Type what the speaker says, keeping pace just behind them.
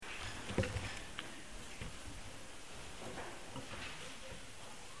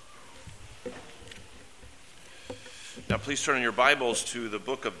Now please turn in your Bibles to the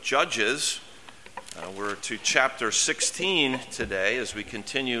book of Judges. We're to chapter 16 today as we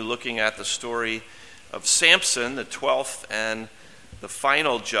continue looking at the story of Samson, the 12th and the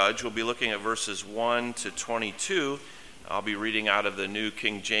final judge. We'll be looking at verses 1 to 22. I'll be reading out of the New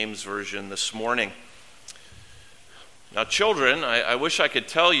King James Version this morning. Now children, I wish I could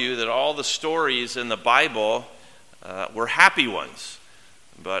tell you that all the stories in the Bible were happy ones.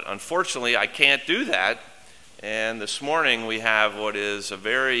 But unfortunately, I can't do that. And this morning we have what is a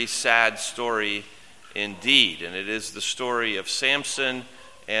very sad story indeed. And it is the story of Samson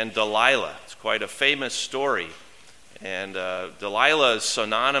and Delilah. It's quite a famous story. And Delilah is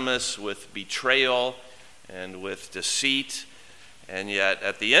synonymous with betrayal and with deceit. And yet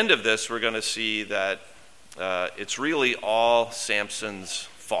at the end of this, we're going to see that it's really all Samson's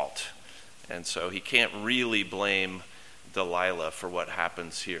fault. And so he can't really blame Delilah for what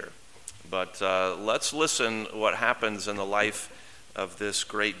happens here. But let's listen what happens in the life of this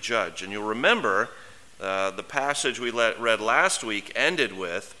great judge. And you'll remember the passage we read last week ended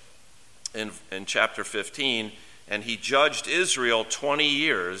with, in chapter 15, and he judged Israel 20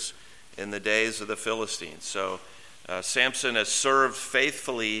 years in the days of the Philistines. So Samson has served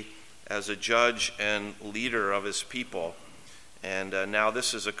faithfully as a judge and leader of his people. And now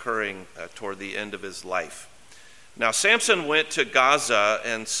this is occurring toward the end of his life. Now Samson went to Gaza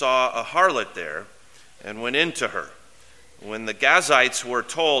and saw a harlot there and went into her. When the Gazites were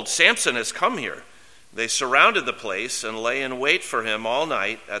told, "Samson has come here," they surrounded the place and lay in wait for him all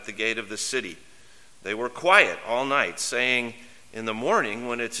night at the gate of the city. They were quiet all night, saying, "In the morning,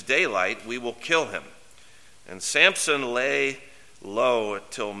 when it's daylight, we will kill him." And Samson lay low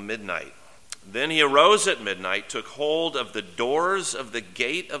till midnight. Then he arose at midnight, took hold of the doors of the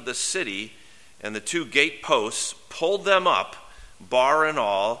gate of the city and the two gate posts, pulled them up, bar and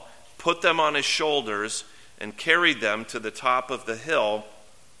all, put them on his shoulders, and carried them to the top of the hill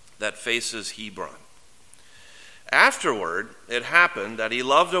that faces Hebron. Afterward, it happened that he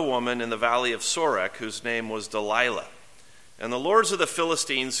loved a woman in the valley of Sorek, whose name was Delilah. And the lords of the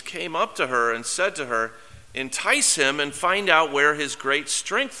Philistines came up to her and said to her, "Entice him and find out where his great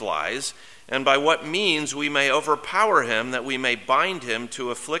strength lies, and by what means we may overpower him, that we may bind him to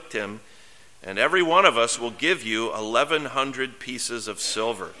afflict him. And every one of us will give you 1,100 pieces of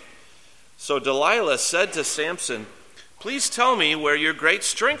silver." So Delilah said to Samson, "Please tell me where your great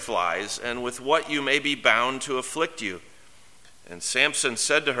strength lies, and with what you may be bound to afflict you." And Samson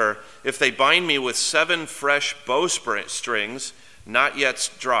said to her, "If they bind me with 7 fresh bowstrings, not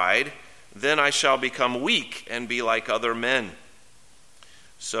yet dried, then I shall become weak and be like other men."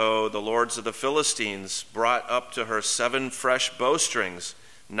 So the lords of the Philistines brought up to her 7 fresh bowstrings,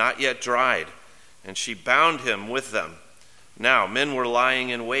 not yet dried, and she bound him with them. Now men were lying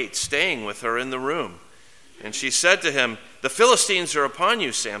in wait, staying with her in the room. And she said to him, "The Philistines are upon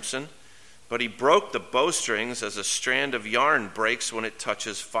you, Samson." But he broke the bowstrings as a strand of yarn breaks when it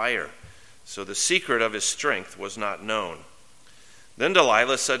touches fire. So the secret of his strength was not known. Then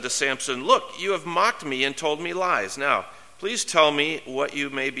Delilah said to Samson, "Look, you have mocked me and told me lies. Now, please tell me what you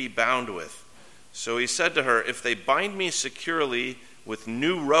may be bound with." So he said to her, "If they bind me securely with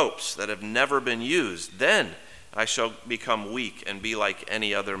new ropes that have never been used, then I shall become weak and be like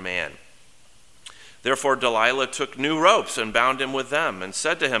any other man." Therefore Delilah took new ropes and bound him with them, and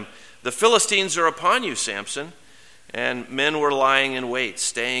said to him, "The Philistines are upon you, Samson." And men were lying in wait,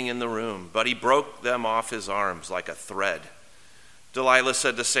 staying in the room, but he broke them off his arms like a thread. Delilah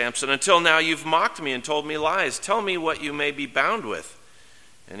said to Samson, "Until now you've mocked me and told me lies. Tell me what you may be bound with."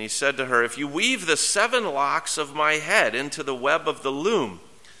 And he said to her, "If you weave the 7 locks of my head into the web of the loom."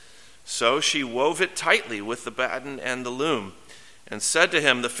 So she wove it tightly with the batten and the loom, and said to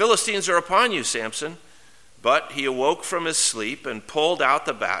him, "The Philistines are upon you, Samson." But he awoke from his sleep and pulled out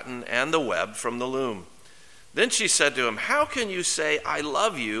the batten and the web from the loom. Then she said to him, "How can you say, 'I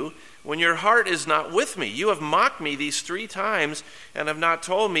love you,' when your heart is not with me? You have mocked me these 3 times and have not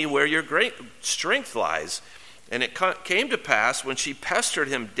told me where your great strength lies." And it came to pass, when she pestered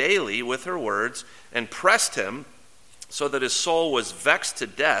him daily with her words and pressed him so that his soul was vexed to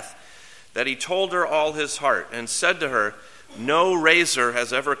death, that he told her all his heart and said to her, "No razor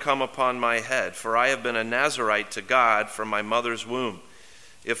has ever come upon my head, for I have been a Nazirite to God from my mother's womb.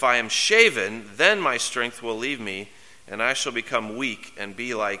 If I am shaven, then my strength will leave me, and I shall become weak and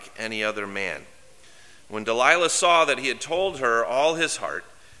be like any other man." When Delilah saw that he had told her all his heart,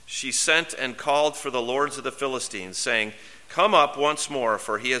 she sent and called for the lords of the Philistines, saying, "Come up once more,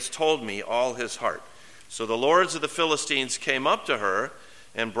 for he has told me all his heart." So the lords of the Philistines came up to her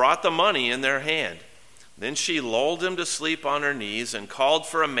and brought the money in their hand. Then she lulled him to sleep on her knees and called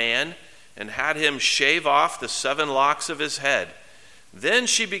for a man and had him shave off the 7 locks of his head. Then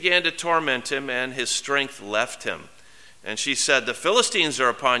she began to torment him, and his strength left him. And she said, "The Philistines are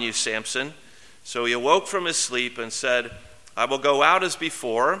upon you, Samson." So he awoke from his sleep and said, "I will go out as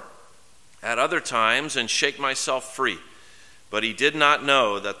before at other times and shake myself free." But he did not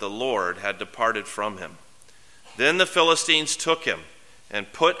know that the Lord had departed from him. Then the Philistines took him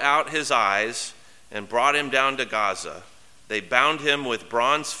and put out his eyes and brought him down to Gaza. They bound him with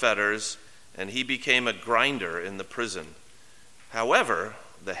bronze fetters, and he became a grinder in the prison. However,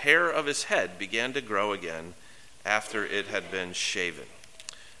 the hair of his head began to grow again after it had been shaven.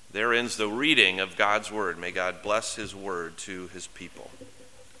 There ends the reading of God's word. May God bless his word to his people.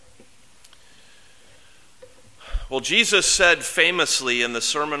 Well, Jesus said famously in the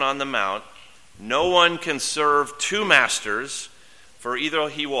Sermon on the Mount, "No one can serve 2 masters, for either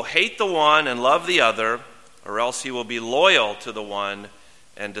he will hate the one and love the other, or else he will be loyal to the one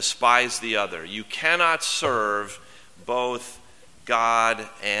and despise the other. You cannot serve both God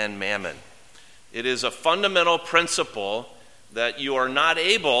and mammon." It is a fundamental principle that you are not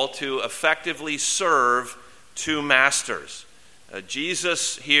able to effectively serve 2 masters.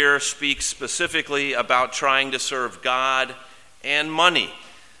 Jesus here speaks specifically about trying to serve God and money.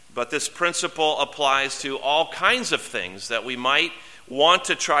 But this principle applies to all kinds of things that we might want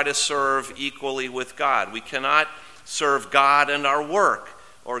to try to serve equally with God. We cannot serve God and our work,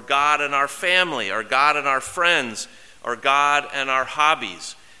 or God and our family, or God and our friends, or God and our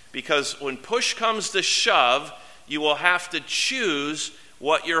hobbies. Because when push comes to shove, you will have to choose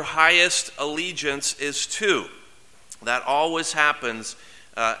what your highest allegiance is to. That always happens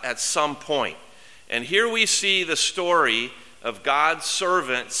at some point. And here we see the story of God's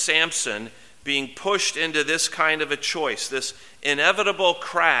servant Samson being pushed into this kind of a choice, this inevitable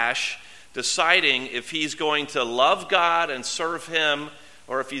crash, deciding if he's going to love God and serve him,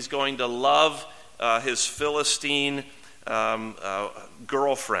 or if he's going to love his Philistine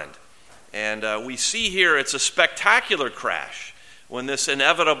girlfriend. And we see here it's a spectacular crash when this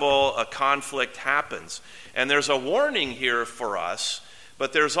inevitable conflict happens. And there's a warning here for us,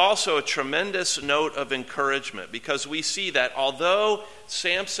 but there's also a tremendous note of encouragement, because we see that although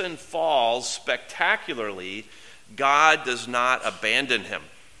Samson falls spectacularly, God does not abandon him.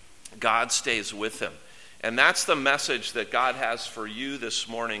 God stays with him. And that's the message that God has for you this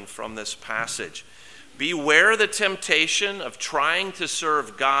morning from this passage. Beware the temptation of trying to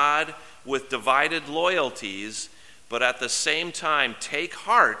serve God with divided loyalties, but at the same time take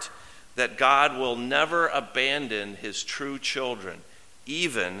heart that God will never abandon his true children,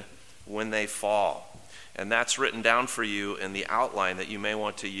 even when they fall. And that's written down for you in the outline that you may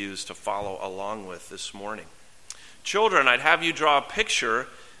want to use to follow along with this morning. Children, I'd have you draw a picture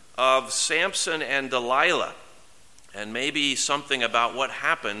of Samson and Delilah, and maybe something about what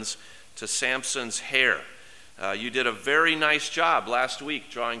happens to Samson's hair. You did a very nice job last week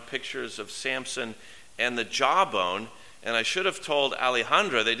drawing pictures of Samson and the jawbone. And I should have told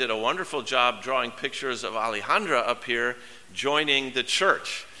Alejandra, they did a wonderful job drawing pictures of Alejandra up here joining the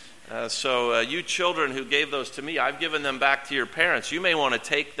church. So you children who gave those to me, I've given them back to your parents. You may want to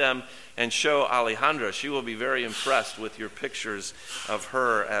take them and show Alejandra. She will be very impressed with your pictures of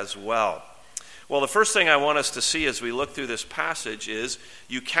her as well. Well, the first thing I want us to see as we look through this passage is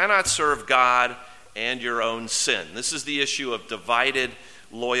you cannot serve God and your own sin. This is the issue of divided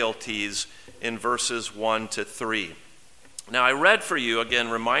loyalties in verses 1 to 3. Now, I read for you, again,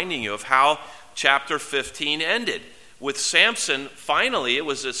 reminding you of how chapter 15 ended. With Samson, finally, it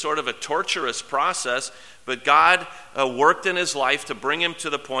was a sort of a torturous process, but God worked in his life to bring him to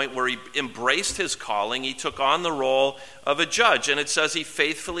the point where he embraced his calling. He took on the role of a judge, and it says he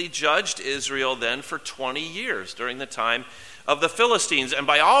faithfully judged Israel then for 20 years during the time of the Philistines. And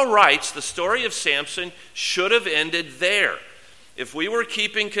by all rights, the story of Samson should have ended there. If we were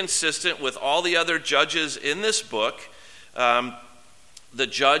keeping consistent with all the other judges in this book, the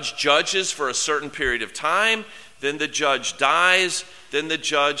judge judges for a certain period of time, then the judge dies, then the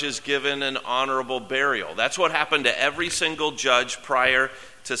judge is given an honorable burial. That's what happened to every single judge prior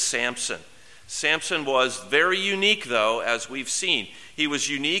to Samson. Samson was very unique, though, as we've seen. He was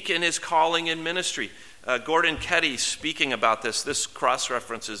unique in his calling and ministry. Gordon Ketty speaking about this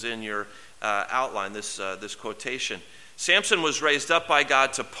cross-reference is in your outline, this quotation. Samson was raised up by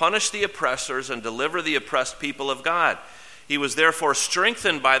God to punish the oppressors and deliver the oppressed people of God. He was therefore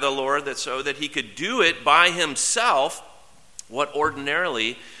strengthened by the Lord so that he could do it by himself, what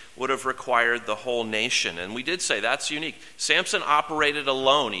ordinarily would have required the whole nation. And we did say that's unique. Samson operated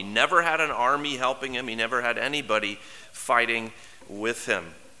alone. He never had an army helping him. He never had anybody fighting with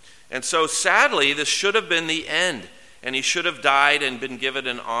him. And so sadly, this should have been the end. and he should have died and been given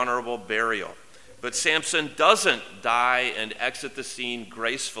an honorable burial. But Samson doesn't die and exit the scene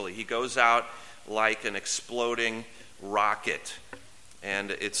gracefully. He goes out like an exploding rocket,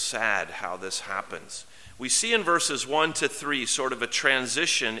 and it's sad how this happens. We see in verses 1 to 3 sort of a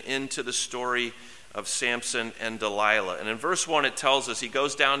transition into the story of Samson and Delilah. And in verse 1 it tells us he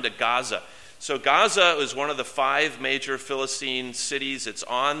goes down to Gaza. So Gaza is one of the 5 major Philistine cities. It's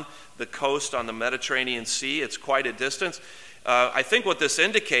on the coast on the Mediterranean Sea. It's quite a distance. I think what this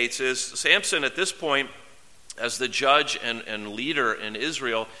indicates is Samson at this point, as the judge and leader in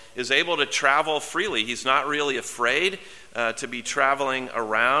Israel, is able to travel freely. He's not really afraid to be traveling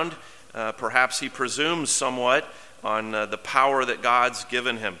around. Perhaps he presumes somewhat on the power that God's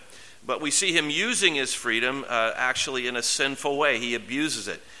given him. But we see him using his freedom actually in a sinful way. He abuses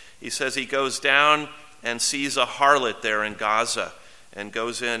it. He says he goes down and sees a harlot there in Gaza and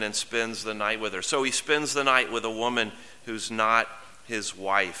goes in and spends the night with her. So he spends the night with a woman who's not his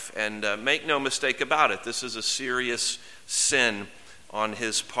wife. And make no mistake about it, this is a serious sin on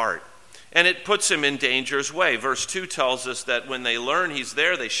his part. And it puts him in danger's way. Verse 2 tells us that when they learn he's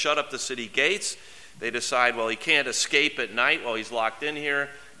there, they shut up the city gates. They decide, well, he can't escape at night while he's locked in here.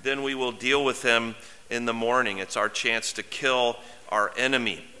 Then we will deal with him in the morning. It's our chance to kill our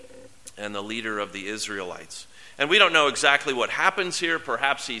enemy and the leader of the Israelites. And we don't know exactly what happens here.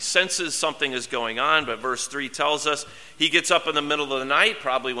 Perhaps he senses something is going on, but verse 3 tells us he gets up in the middle of the night,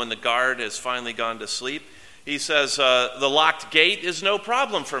 probably when the guard has finally gone to sleep. He says, the locked gate is no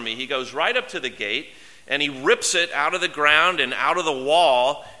problem for me. He goes right up to the gate, and he rips it out of the ground and out of the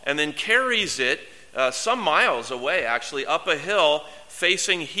wall, and then carries it some miles away, actually, up a hill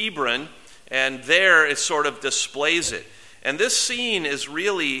facing Hebron, and there it sort of displays it. And this scene is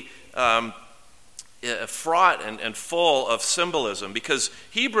really fraught and full of symbolism, because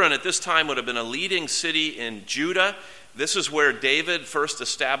Hebron at this time would have been a leading city in Judah. This is where David first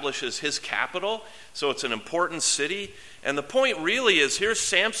establishes his capital, so it's an important city. And the point really is, here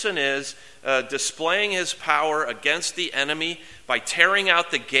Samson is displaying his power against the enemy by tearing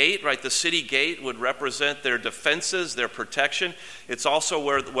out the gate, right? The city gate would represent their defenses, their protection. It's also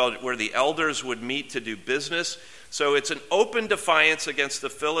where the elders would meet to do business. So it's an open defiance against the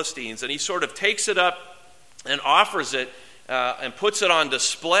Philistines, and he sort of takes it up and offers it and puts it on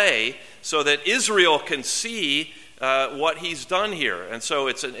display so that Israel can see what he's done here. And so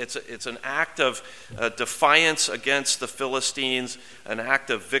it's an act of defiance against the Philistines, an act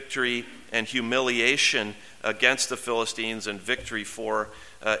of victory and humiliation against the Philistines, and victory for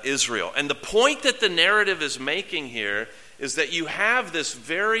Israel. And the point that the narrative is making here is that you have this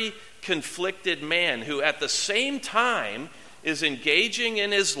very conflicted man who at the same time is engaging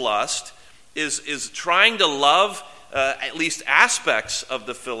in his lust, is trying to love at least aspects of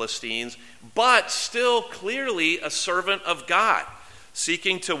the Philistines, but still clearly a servant of God,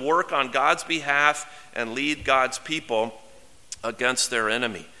 seeking to work on God's behalf and lead God's people against their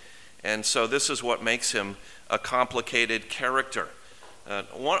enemy. And so this is what makes him a complicated character.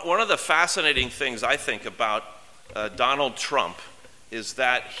 One of the fascinating things I think about Donald Trump is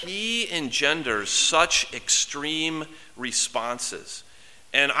that he engenders such extreme responses.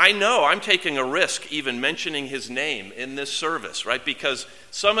 And I know I'm taking a risk even mentioning his name in this service, right? Because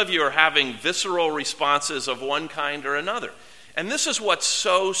some of you are having visceral responses of one kind or another. And this is what's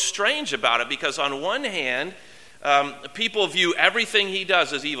so strange about it, because on one hand, people view everything he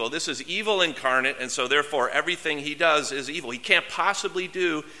does as evil. This is evil incarnate, and so therefore everything he does is evil. He can't possibly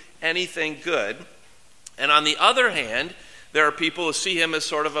do anything good. And on the other hand, there are people who see him as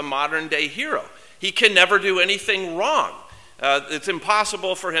sort of a modern-day hero. He can never do anything wrong. It's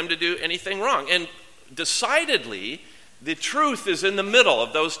impossible for him to do anything wrong. And decidedly, the truth is in the middle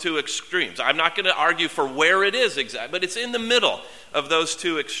of those two extremes. I'm not going to argue for where it is exactly, but it's in the middle of those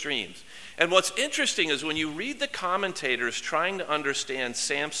two extremes. And what's interesting is when you read the commentators trying to understand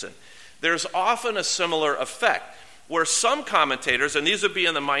Samson, there's often a similar effect, where some commentators, and these would be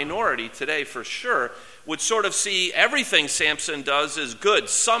in the minority today for sure, would sort of see everything Samson does as good.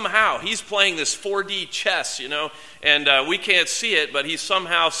 Somehow, he's playing this 4D chess, and we can't see it, but he's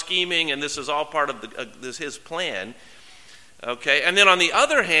somehow scheming, and this is all part of his plan. Okay, and then on the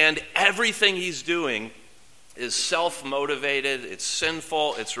other hand, everything he's doing is self-motivated, it's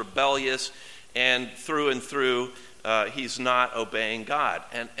sinful, it's rebellious, and through, he's not obeying God.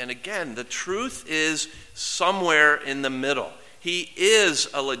 And again, the truth is somewhere in the middle. He is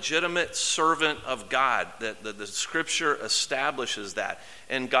a legitimate servant of God. The Scripture establishes that,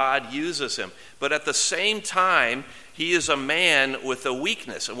 and God uses him. But at the same time, he is a man with a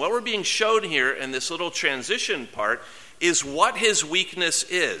weakness. And what we're being shown here in this little transition part is what his weakness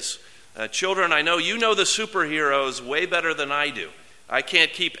is. Children, I know you know the superheroes way better than I do. I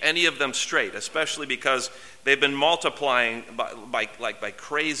can't keep any of them straight, especially because they've been multiplying by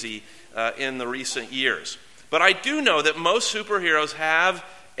crazy in the recent years. But I do know that most superheroes have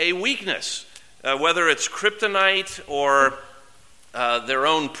a weakness, whether it's kryptonite or their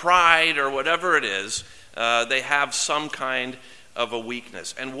own pride or whatever it is. They have some kind of a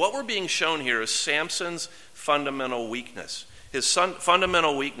weakness. And what we're being shown here is Samson's fundamental weakness. His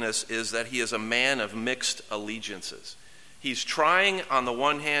fundamental weakness is that he is a man of mixed allegiances. He's trying, on the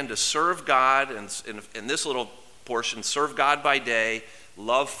one hand, to serve God, and in this little portion, serve God by day,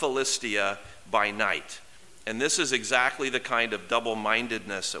 love Philistia by night. And this is exactly the kind of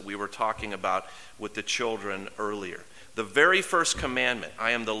double-mindedness that we were talking about with the children earlier. The very first commandment,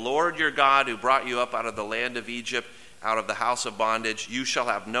 I am the Lord your God who brought you up out of the land of Egypt, out of the house of bondage. You shall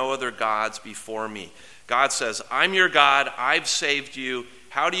have no other gods before me. God says, I'm your God. I've saved you.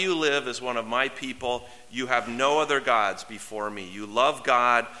 How do you live as one of my people? You have no other gods before me. You love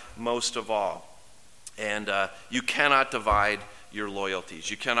God most of all. And you cannot divide your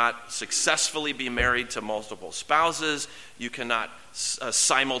loyalties. You cannot successfully be married to multiple spouses. You cannot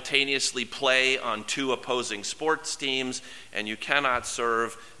simultaneously play on two opposing sports teams. And you cannot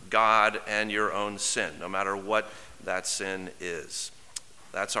serve God and your own sin, no matter what that sin is.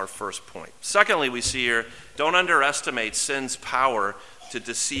 That's our first point. Secondly, we see here, don't underestimate sin's power to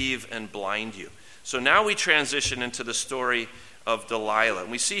deceive and blind you. So now we transition into the story of Delilah.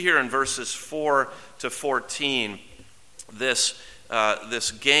 And we see here in verses 4 to 14 this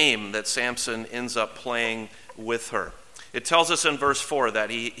game that Samson ends up playing with her. It tells us in verse 4 that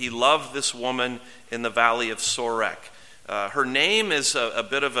he loved this woman in the valley of Sorek. Her name is a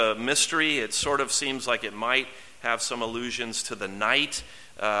bit of a mystery. It sort of seems like it might have some allusions to the night.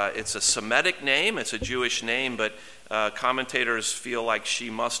 It's a Semitic name. It's a Jewish name, but commentators feel like she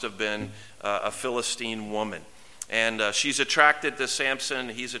must have been a Philistine woman. And she's attracted to Samson.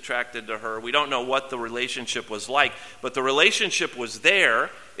 He's attracted to her. We don't know what the relationship was like, but the relationship was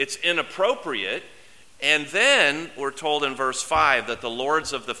there. It's inappropriate. And then we're told in verse 5 that the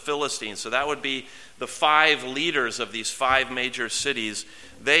lords of the Philistines, so that would be the 5 leaders of these 5 major cities,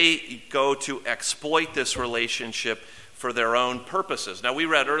 they go to exploit this relationship for their own purposes. Now, we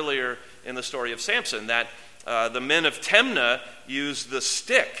read earlier in the story of Samson that the men of Timnah used the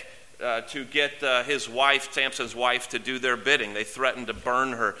stick to get his wife, Samson's wife, to do their bidding. They threatened to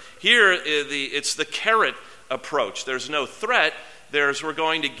burn her. Here, it's the carrot approach. There's no threat. We're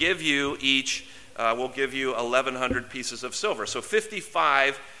going to give you each, we'll give you 1,100 pieces of silver. So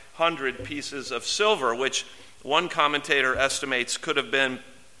 5,500 pieces of silver, which one commentator estimates could have been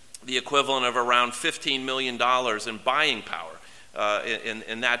the equivalent of around $15 million in buying power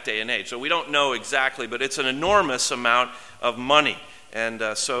in that day and age. So we don't know exactly, but it's an enormous amount of money. And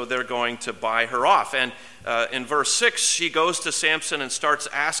so they're going to buy her off. And in verse 6, she goes to Samson and starts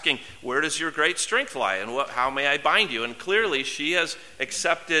asking, where does your great strength lie? And how may I bind you? And clearly she has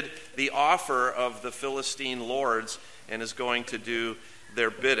accepted the offer of the Philistine lords and is going to do their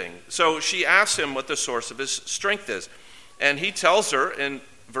bidding. So she asks him what the source of his strength is. And he tells her in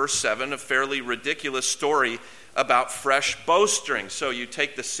verse 7 a fairly ridiculous story about fresh bowstrings. So you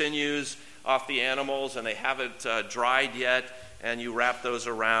take the sinews off the animals and they haven't dried yet, and you wrap those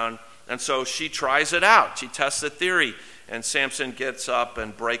around. And so she tries it out. She tests the theory. And Samson gets up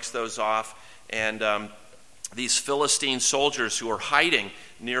and breaks those off. And these Philistine soldiers who are hiding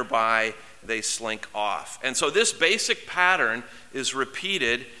nearby, they slink off. And so this basic pattern is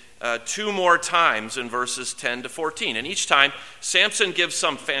repeated 2 more times in verses 10 to 14. And each time, Samson gives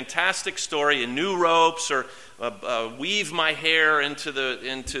some fantastic story, in new ropes, or weave my hair into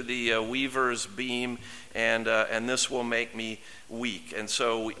the weaver's beam, and this will make me weak. And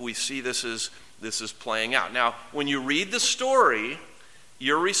so we see this is playing out. Now, when you read the story,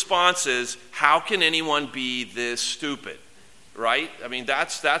 your response is, how can anyone be this stupid? Right? I mean,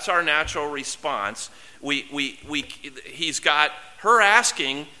 that's our natural response. He's got her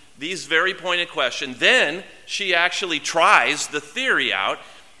asking these very pointed questions. Then she actually tries the theory out,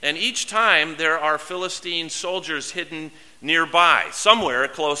 and each time there are Philistine soldiers hidden nearby, somewhere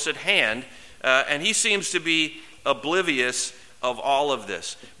close at hand, and he seems to be oblivious of all of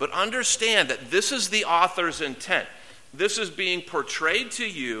this. But understand that this is the author's intent. This is being portrayed to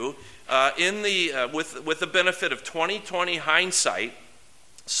you with the benefit of 20/20 hindsight,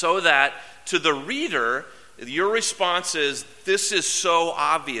 so that to the reader, your response is, this is so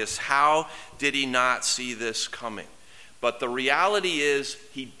obvious. How did he not see this coming? But the reality is,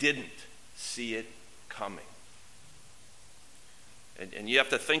 he didn't see it coming. And you have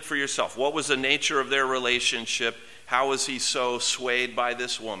to think for yourself, what was the nature of their relationship? How was he so swayed by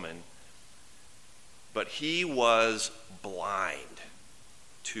this woman? but he was blind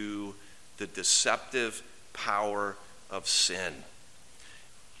to the deceptive power of sin.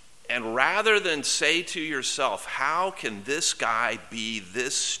 And rather than say to yourself, how can this guy be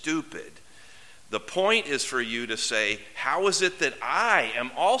this stupid? The point is for you to say, how is it that I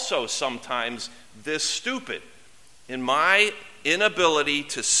am also sometimes this stupid in my inability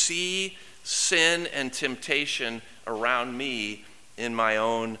to see sin and temptation around me in my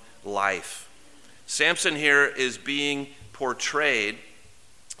own life? Samson here is being portrayed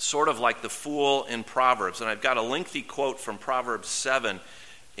sort of like the fool in Proverbs. And I've got a lengthy quote from Proverbs 7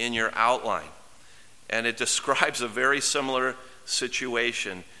 in your outline. And it describes a very similar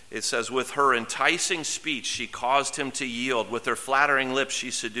situation. It says, with her enticing speech, she caused him to yield. With her flattering lips,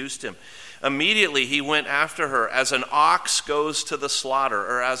 she seduced him. Immediately he went after her as an ox goes to the slaughter,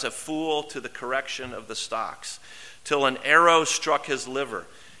 or as a fool to the correction of the stocks, till an arrow struck his liver.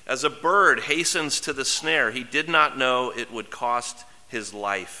 As a bird hastens to the snare, he did not know it would cost his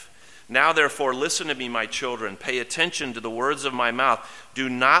life. Now, therefore, listen to me, my children. Pay attention to the words of my mouth. Do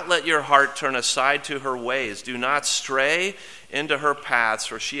not let your heart turn aside to her ways. Do not stray into her paths,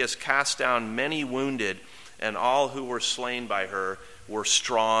 for she has cast down many wounded, and all who were slain by her were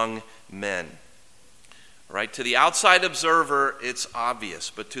strong men. Right? To the outside observer, it's obvious,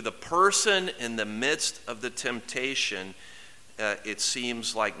 but to the person in the midst of the temptation, it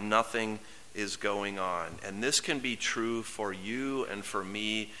seems like nothing is going on. And this can be true for you and for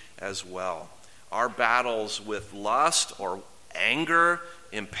me as well. Our battles with lust or anger,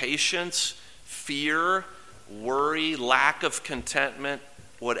 impatience, fear, worry, lack of contentment,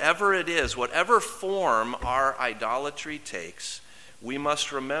 whatever it is, whatever form our idolatry takes, we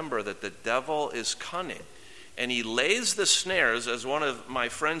must remember that the devil is cunning. And he lays the snares, as one of my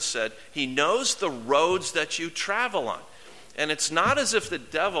friends said, he knows the roads that you travel on. And it's not as if the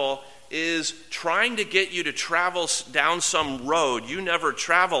devil is trying to get you to travel down some road you never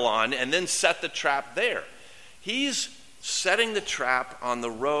travel on and then set the trap there. He's setting the trap on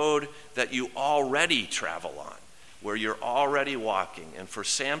the road that you already travel on, where you're already walking. And for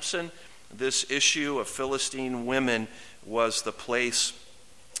Samson, this issue of Philistine women was the place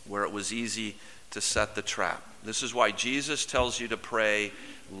where it was easy to set the trap. This is why Jesus tells you to pray,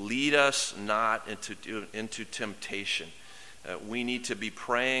 lead us not into temptation. We need to be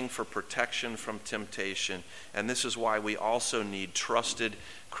praying for protection from temptation. And this is why we also need trusted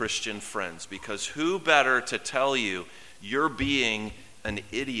Christian friends. Because who better to tell you you're being an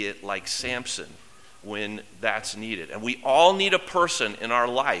idiot like Samson when that's needed? And we all need a person in our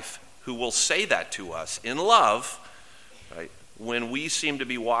life who will say that to us in love, right, when we seem to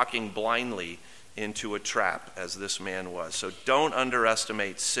be walking blindly into a trap, as this man was. So don't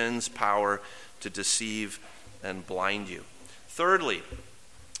underestimate sin's power to deceive and blind you. Thirdly,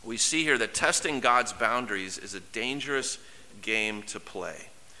 we see here that testing God's boundaries is a dangerous game to play.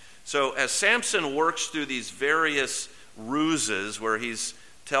 So as Samson works through these various ruses where he's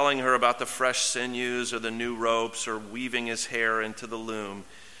telling her about the fresh sinews or the new ropes or weaving his hair into the loom,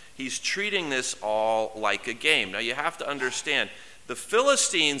 he's treating this all like a game. Now you have to understand, the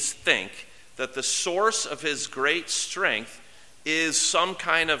Philistines think that the source of his great strength is some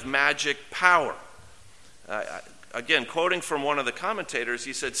kind of magic power. Again, quoting from one of the commentators,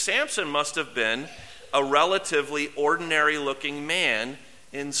 he said, Samson must have been a relatively ordinary-looking man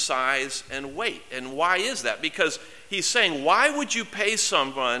in size and weight. And why is that? Because he's saying, why would you pay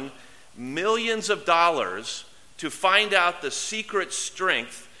someone millions of dollars to find out the secret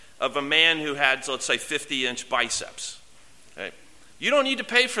strength of a man who had, let's say, 50-inch biceps? Okay? You don't need to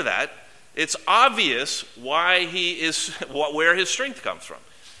pay for that. It's obvious why he is, where his strength comes from.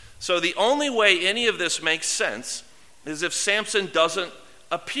 So the only way any of this makes sense is if Samson doesn't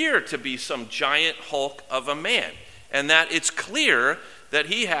appear to be some giant hulk of a man, and that it's clear that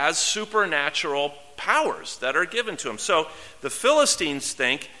he has supernatural powers that are given to him. So the Philistines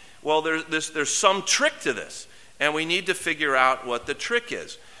think, well, there's some trick to this, and we need to figure out what the trick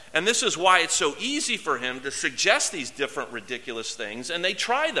is. And this is why it's so easy for him to suggest these different ridiculous things, and they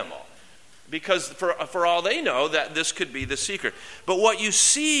try them all. Because for all they know, that this could be the secret. But what you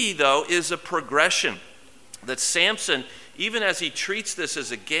see, though, is a progression. That Samson, even as he treats this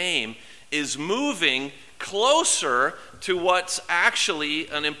as a game, is moving closer to what's actually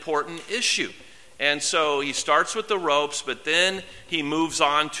an important issue. And so he starts with the ropes, but then he moves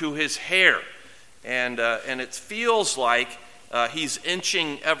on to his hair. And it feels like he's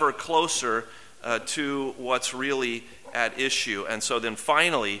inching ever closer to what's really at issue. And so then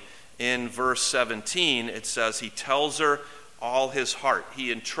finally, in verse 17, it says he tells her all his heart.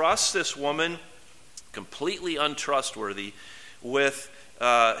 He entrusts this woman, completely untrustworthy, with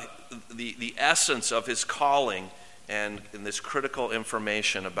the essence of his calling and this critical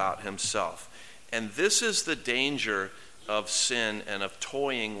information about himself. And this is the danger of sin and of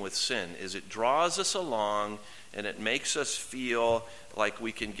toying with sin, is it draws us along and it makes us feel like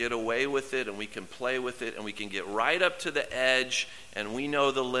we can get away with it and we can play with it and we can get right up to the edge and we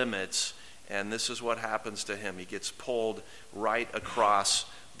know the limits. And this is what happens to him. He gets pulled right across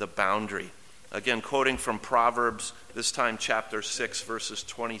the boundary. Again, quoting from Proverbs, this time chapter 6, verses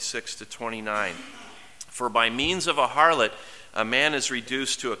 26 to 29. For by means of a harlot, a man is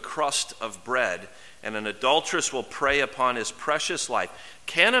reduced to a crust of bread, and an adulteress will prey upon his precious life.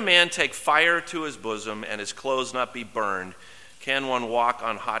 Can a man take fire to his bosom and his clothes not be burned? Can one walk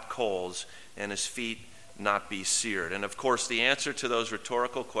on hot coals and his feet not be seared? And of course, the answer to those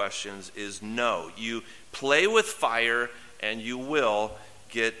rhetorical questions is no. You play with fire and you will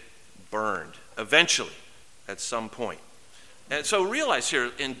get burned eventually at some point. And so realize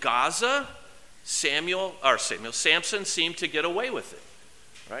here, in Gaza, Samson seemed to get away with it.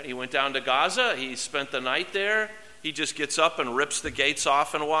 Right? He went down to Gaza, he spent the night there, he just gets up and rips the gates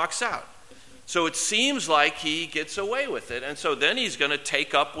off and walks out. So it seems like he gets away with it. And so then he's going to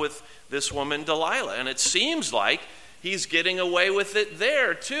take up with this woman Delilah. And it seems like he's getting away with it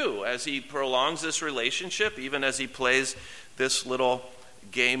there too, as he prolongs this relationship, even as he plays this little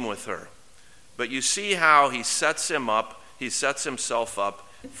game with her. But you see how he sets himself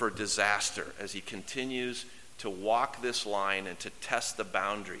up for disaster as he continues to walk this line and to test the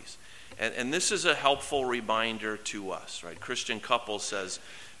boundaries. And this is a helpful reminder to us, right? Christian Couple says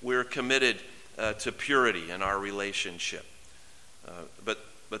we're committed to purity in our relationship.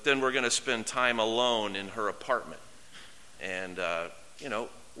 But then we're going to spend time alone in her apartment. And,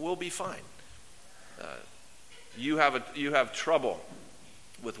 we'll be fine. You have trouble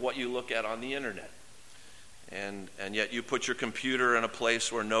with what you look at on the internet. And yet you put your computer in a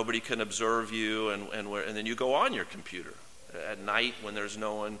place where nobody can observe you, and then you go on your computer at night when there's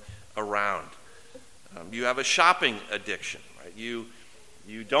no one around. You have a shopping addiction, right? You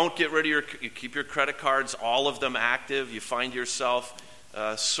don't get rid of you keep your credit cards, all of them active. You find yourself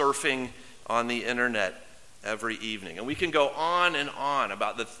surfing on the internet every evening. And we can go on and on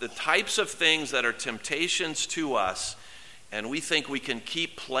about the types of things that are temptations to us, and we think we can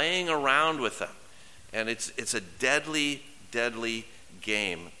keep playing around with them. And it's a deadly, deadly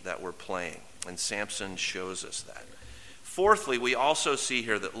game that we're playing. And Samson shows us that. Fourthly, we also see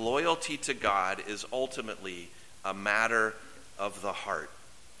here that loyalty to God is ultimately a matter of the heart.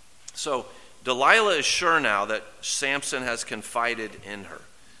 So Delilah is sure now that Samson has confided in her.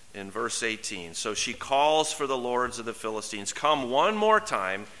 In verse 18, so she calls for the lords of the Philistines, come one more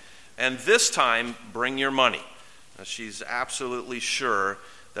time, and this time bring your money. Now, she's absolutely sure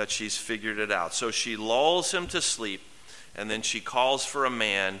that she's figured it out. So she lulls him to sleep, and then she calls for a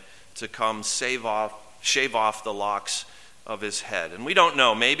man to come shave off the locks of his head. And we don't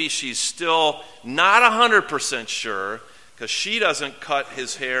know. Maybe she's still not 100% sure, because she doesn't cut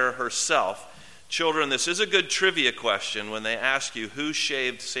his hair herself. Children, this is a good trivia question when they ask you who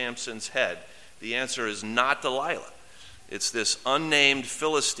shaved Samson's head. The answer is not Delilah. It's this unnamed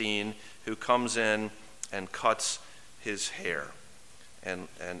Philistine who comes in and cuts his hair. And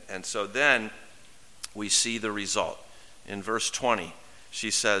so then we see the result. In verse 20,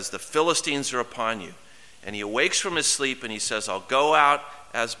 she says, the Philistines are upon you. And he awakes from his sleep and he says, I'll go out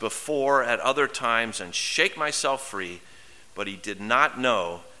as before at other times and shake myself free. But he did not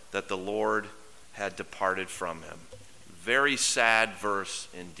know that the Lord had departed from him. Very sad verse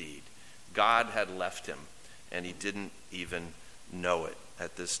indeed. God had left him, and he didn't even know it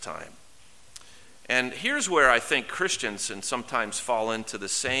at this time. And here's where I think Christians can sometimes fall into the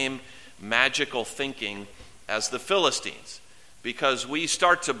same magical thinking as the Philistines, because we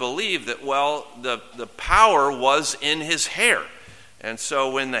start to believe that, well, the power was in his hair. And so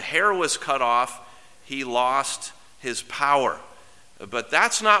when the hair was cut off, he lost his power. But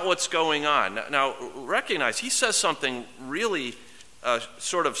that's not what's going on. Now, recognize, he says something really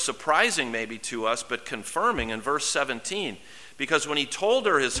sort of surprising maybe to us, but confirming in verse 17. Because when he told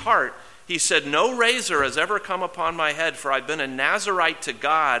her his heart, he said, no razor has ever come upon my head, for I've been a Nazirite to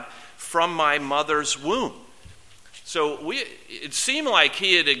God from my mother's womb. So it seemed like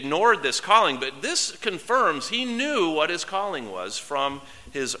he had ignored this calling, but this confirms he knew what his calling was from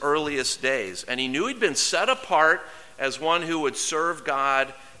his earliest days. And he knew he'd been set apart as one who would serve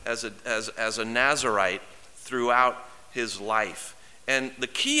God as a Nazirite throughout his life. And the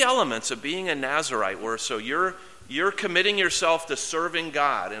key elements of being a Nazirite were, so you're committing yourself to serving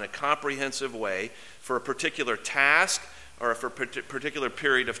God in a comprehensive way for a particular task or for a particular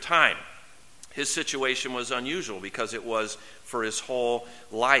period of time. His situation was unusual because it was for his whole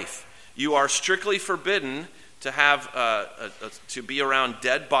life. You are strictly forbidden to have to be around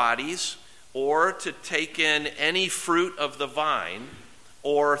dead bodies, or to take in any fruit of the vine,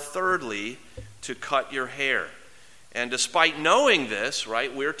 or thirdly, to cut your hair. And despite knowing this,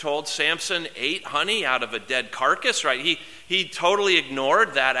 right, we're told Samson ate honey out of a dead carcass, right? He totally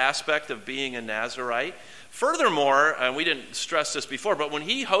ignored that aspect of being a Nazirite. Furthermore, and we didn't stress this before, but when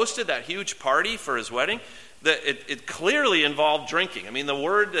he hosted that huge party for his wedding, it clearly involved drinking. I mean, the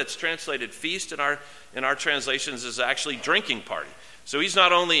word that's translated feast in our translations is actually drinking party. So he's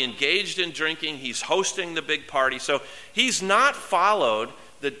not only engaged in drinking, he's hosting the big party. So he's not followed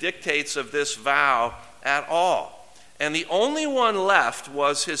the dictates of this vow at all. And the only one left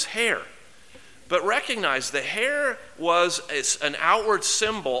was his hair. But recognize the hair was an outward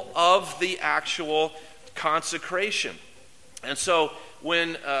symbol of the actual consecration. And so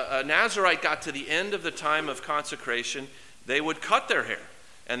when a Nazirite got to the end of the time of consecration, they would cut their hair.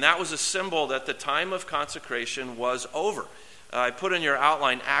 And that was a symbol that the time of consecration was over. I put in your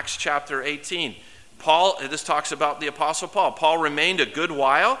outline Acts chapter 18. This talks about the Apostle Paul. Paul remained a good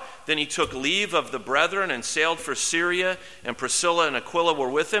while. Then he took leave of the brethren and sailed for Syria, and Priscilla and Aquila were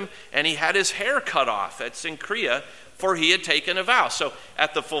with him, and he had his hair cut off at Cenchrea, for he had taken a vow. So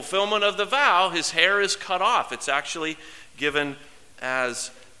at the fulfillment of the vow, his hair is cut off. It's actually given as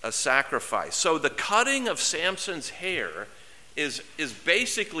a sacrifice. So the cutting of Samson's hair is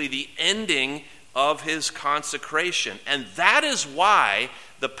basically the ending of his consecration. And that is why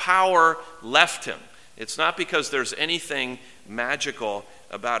the power left him. It's not because there's anything magical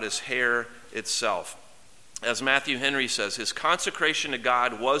about his hair itself. As Matthew Henry says, his consecration to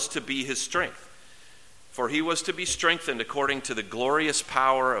God was to be his strength. For he was to be strengthened according to the glorious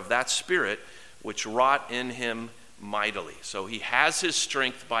power of that Spirit which wrought in him mightily. So he has his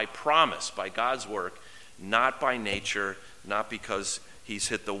strength by promise, by God's work, not by nature, not because he's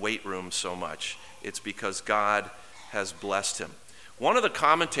hit the weight room so much. It's because God has blessed him. One of the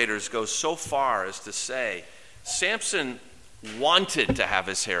commentators goes so far as to say Samson wanted to have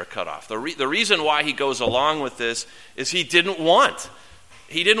his hair cut off. The reason why he goes along with this is he didn't want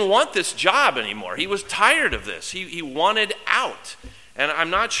this job anymore. He was tired of this. He wanted out. And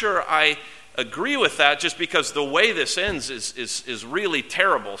I'm not sure I agree with that, just because the way this ends is really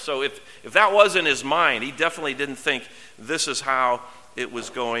terrible. So if that was in his mind, he definitely didn't think this is how it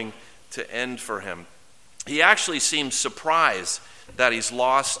was going to end for him. He actually seems surprised that he's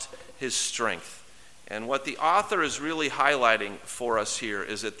lost his strength. And what the author is really highlighting for us here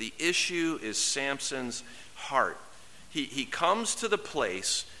is that the issue is Samson's heart. He comes to the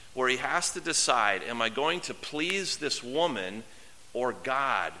place where he has to decide, am I going to please this woman or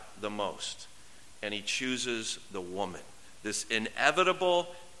God the most? And he chooses the woman. This inevitable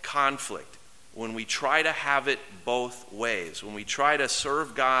conflict when we try to have it both ways, when we try to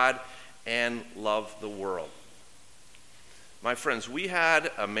serve God and love the world. My friends, we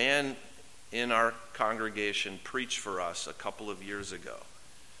had a man in our congregation preach for us a couple of years ago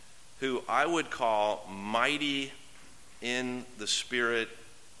who I would call mighty in the Spirit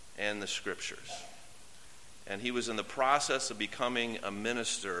and the Scriptures. And he was in the process of becoming a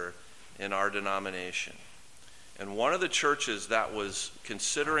minister in our denomination. And one of the churches that was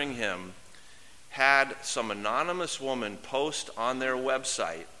considering him had some anonymous woman post on their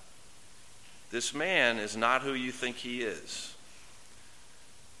website, "This man is not who you think he is."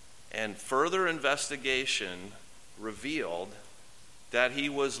 And further investigation revealed that he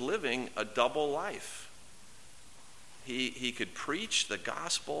was living a double life. He could preach the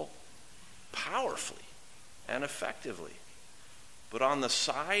gospel powerfully and effectively. But on the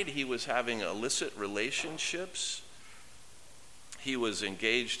side, he was having illicit relationships. He was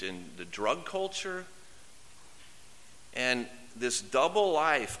engaged in the drug culture. And this double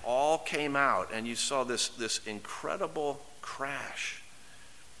life all came out, and you saw this incredible crash.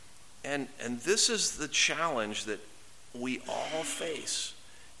 And this is the challenge that we all face.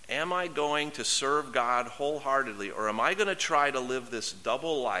 Am I going to serve God wholeheartedly, or am I going to try to live this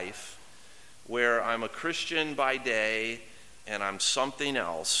double life where I'm a Christian by day and I'm something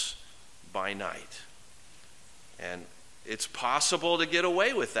else by night? And it's possible to get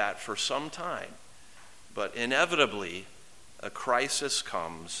away with that for some time, but inevitably a crisis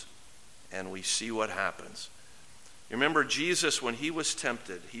comes and we see what happens. You remember Jesus, when he was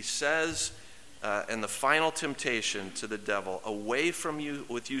tempted, he says in the final temptation to the devil, "Away from you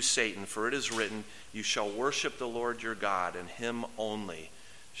with you, Satan, for it is written, you shall worship the Lord your God, and him only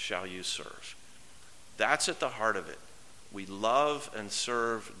shall you serve." That's at the heart of it. We love and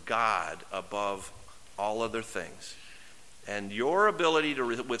serve God above all other things. And your ability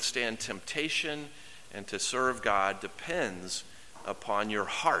to withstand temptation and to serve God depends upon your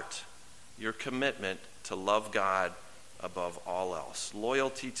heart, your commitment to love God above all else.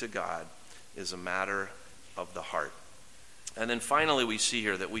 Loyalty to God is a matter of the heart. And then finally we see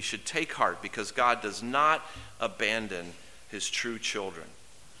here that we should take heart because God does not abandon his true children.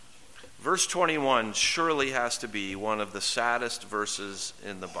 Verse 21 surely has to be one of the saddest verses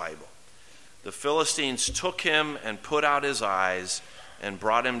in the Bible. The Philistines took him and put out his eyes and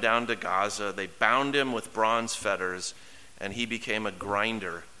brought him down to Gaza. They bound him with bronze fetters, and he became a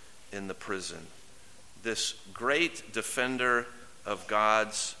grinder in the prison. This great defender of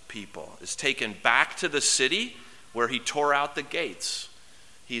God's people is taken back to the city where he tore out the gates.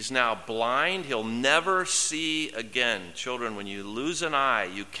 He's now blind. He'll never see again. Children, when you lose an eye,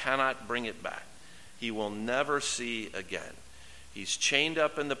 you cannot bring it back. He will never see again. He's chained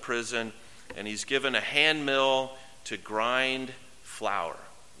up in the prison, and he's given a hand mill to grind flour,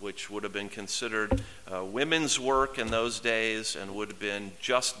 which would have been considered women's work in those days and would have been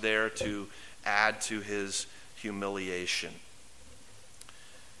just there to add to his humiliation.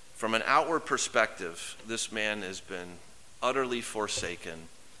 From an outward perspective, this man has been utterly forsaken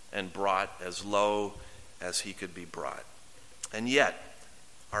and brought as low as he could be brought. And yet,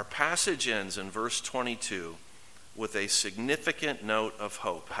 our passage ends in verse 22 with a significant note of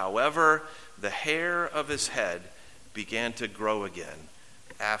hope. However, the hair of his head began to grow again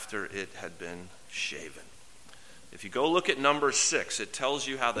after it had been shaven. If you go look at Numbers 6, it tells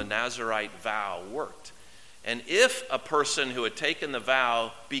you how the Nazirite vow worked. And if a person who had taken the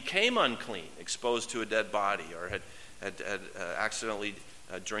vow became unclean, exposed to a dead body, or had accidentally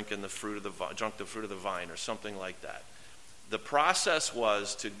drunk the fruit of the vine, or something like that, the process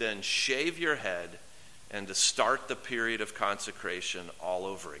was to then shave your head and to start the period of consecration all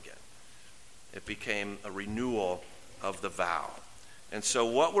over again. It became a renewal of the vow. And so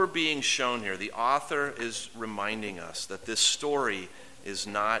what we're being shown here, the author is reminding us that this story is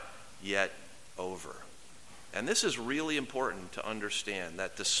not yet over. And this is really important to understand,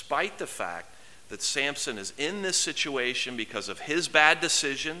 that despite the fact that Samson is in this situation because of his bad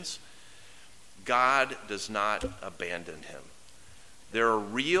decisions, God does not abandon him. There are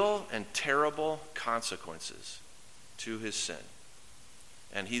real and terrible consequences to his sin,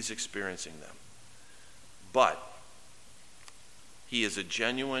 and he's experiencing them. But he is a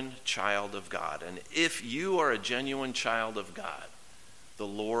genuine child of God. And if you are a genuine child of God, the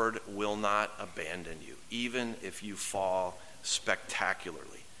Lord will not abandon you, even if you fall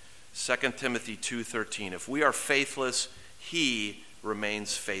spectacularly. 2 Timothy 2:13, if we are faithless, he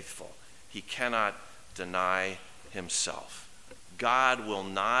remains faithful. He cannot deny himself. God will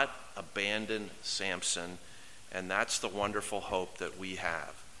not abandon Samson, and that's the wonderful hope that we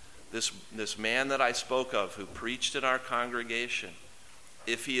have. This man that I spoke of who preached in our congregation,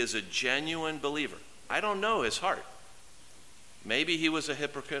 if he is a genuine believer, I don't know his heart. Maybe he was a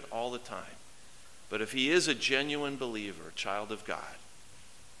hypocrite all the time. But if he is a genuine believer, a child of God,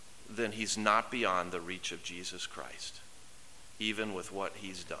 then he's not beyond the reach of Jesus Christ, even with what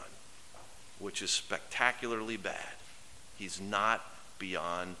he's done, which is spectacularly bad. He's not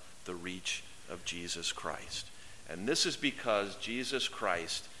beyond the reach of Jesus Christ. And this is because Jesus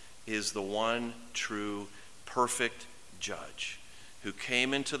Christ is the one true, perfect judge who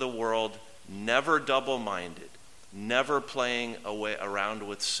came into the world never double-minded, never playing around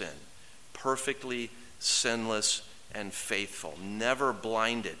with sin, perfectly sinless and faithful, never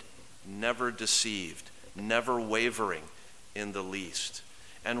blinded, never deceived, never wavering in the least.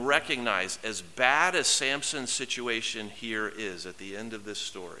 And recognize, as bad as Samson's situation here is at the end of this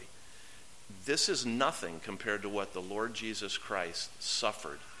story, this is nothing compared to what the Lord Jesus Christ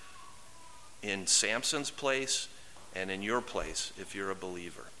suffered in Samson's place and in your place if you're a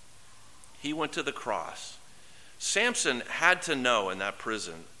believer. He went to the cross. Samson had to know in that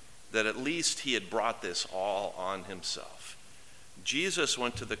prison that at least he had brought this all on himself. Jesus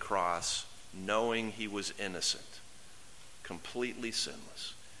went to the cross knowing he was innocent, completely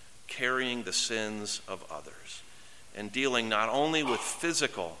sinless, carrying the sins of others, and dealing not only with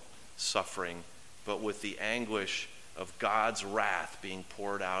physical suffering, but with the anguish of God's wrath being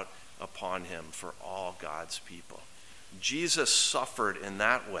poured out upon him for all God's people. Jesus suffered in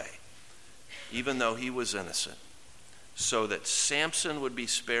that way, even though he was innocent, so that Samson would be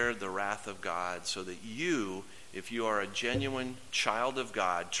spared the wrath of God, so that you, if you are a genuine child of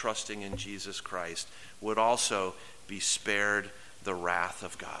God, trusting in Jesus Christ, would also be spared the wrath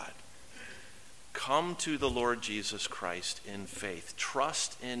of God. Come to the Lord Jesus Christ in faith.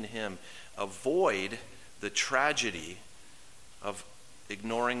 Trust in him. Avoid the tragedy of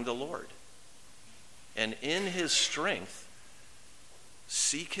ignoring the Lord. And in his strength,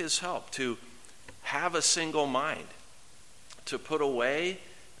 seek his help, to have a single mind, to put away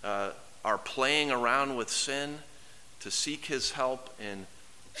our playing around with sin, to seek his help in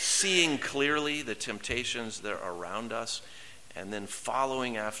seeing clearly the temptations that are around us, and then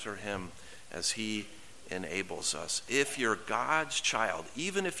following after him as he enables us. If you're God's child,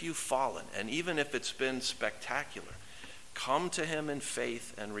 even if you've fallen, and even if it's been spectacular, come to him in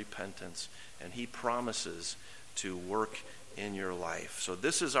faith and repentance, and he promises to work in your life. So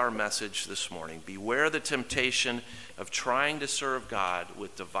this is our message this morning. Beware the temptation of trying to serve God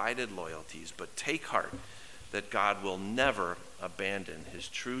with divided loyalties, but take heart that God will never abandon his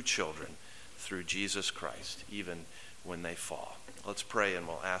true children through Jesus Christ, even when they fall. Let's pray and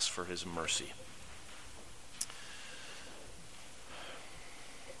we'll ask for his mercy.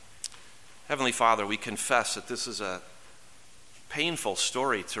 Heavenly Father, we confess that this is a painful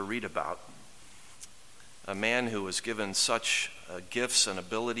story to read about. A man who was given such gifts and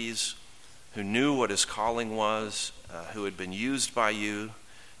abilities, who knew what his calling was, who had been used by you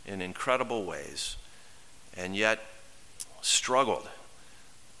in incredible ways, and yet struggled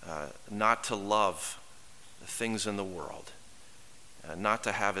not to love the things in the world, not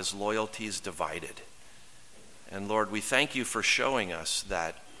to have his loyalties divided. And Lord, we thank you for showing us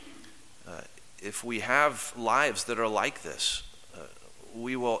that if we have lives that are like this,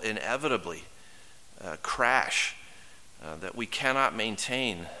 we will inevitably crash, that we cannot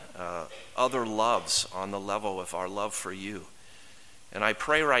maintain other loves on the level of our love for you. And I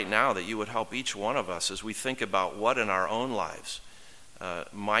pray right now that you would help each one of us as we think about what in our own lives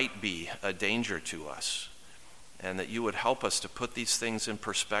might be a danger to us, and that you would help us to put these things in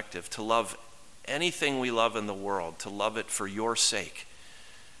perspective, to love anything we love in the world, to love it for your sake,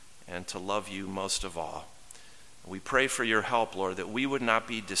 and to love you most of all. We pray for your help, Lord, that we would not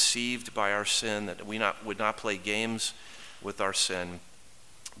be deceived by our sin, that we would not play games with our sin,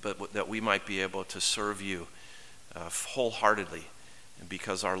 but that we might be able to serve you wholeheartedly,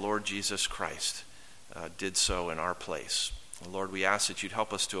 because our Lord Jesus Christ did so in our place. Lord, we ask that you'd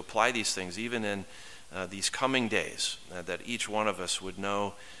help us to apply these things even in these coming days, that each one of us would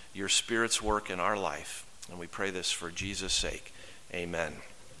know your Spirit's work in our life. And we pray this for Jesus' sake. Amen.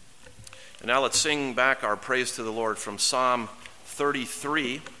 And now let's sing back our praise to the Lord from Psalm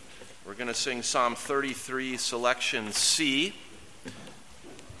 33. We're going to sing Psalm 33, selection C.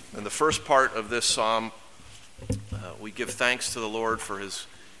 In the first part of this psalm, we give thanks to the Lord for his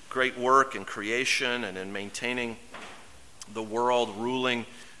great work in creation and in maintaining the world, ruling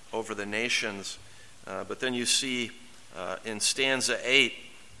over the nations. But then you see in stanza 8,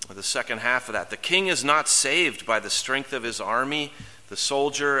 the second half of that, the king is not saved by the strength of his army. The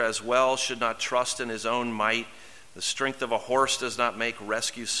soldier as well should not trust in his own might. The strength of a horse does not make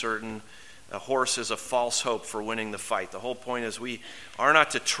rescue certain. A horse is a false hope for winning the fight. The whole point is we are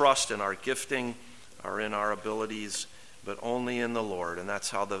not to trust in our gifting or in our abilities, but only in the Lord. And that's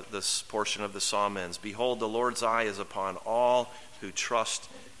how this portion of the psalm ends. Behold, the Lord's eye is upon all who trust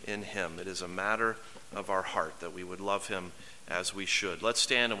in him. It is a matter of our heart that we would love him as we should. Let's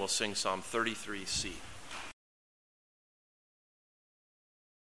stand and we'll sing Psalm 33C.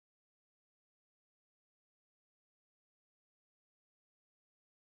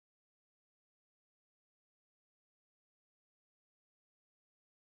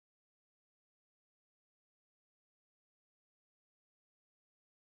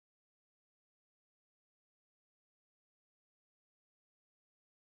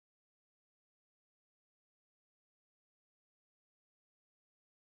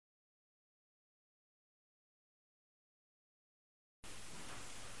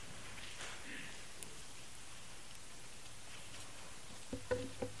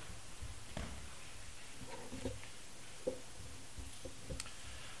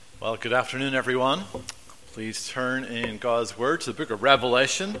 Well, good afternoon, everyone. Please turn in God's Word to the book of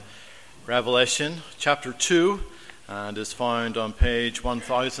Revelation, Revelation chapter 2, and is found on page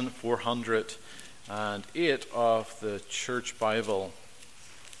 1408 of the Church Bible.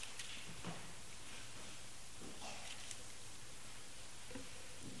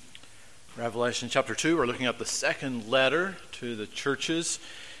 Revelation chapter 2, we're looking at the second letter to the churches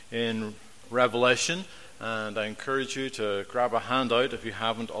in Revelation. And I encourage you to grab a handout if you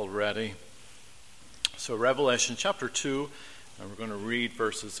haven't already. So Revelation chapter 2, and we're going to read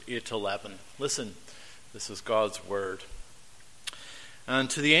verses 8 to 11. Listen, this is God's word. And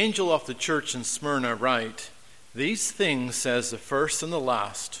to the angel of the church in Smyrna write, these things says the first and the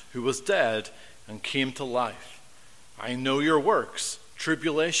last, who was dead and came to life. I know your works,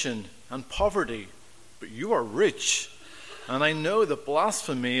 tribulation and poverty, but you are rich. And I know the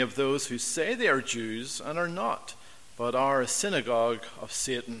blasphemy of those who say they are Jews and are not, but are a synagogue of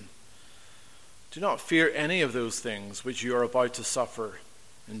Satan. Do not fear any of those things which you are about to suffer.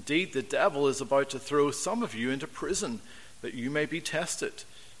 Indeed, the devil is about to throw some of you into prison, that you may be tested,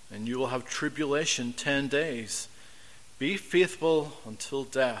 and you will have tribulation 10 days. Be faithful until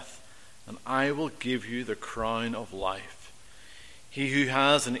death, and I will give you the crown of life. He who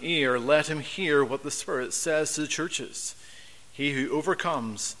has an ear, let him hear what the Spirit says to the churches. He who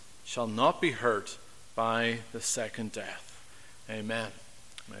overcomes shall not be hurt by the second death. Amen.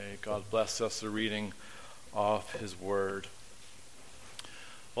 May God bless us the reading of his word.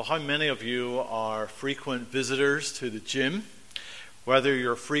 Well, how many of you are frequent visitors to the gym? Whether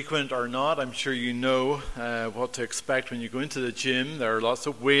you're frequent or not, I'm sure you know what to expect when you go into the gym. There are lots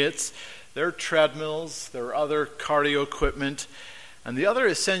of weights, there are treadmills, there are other cardio equipment. And the other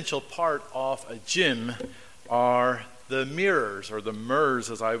essential part of a gym are the mirrors, or the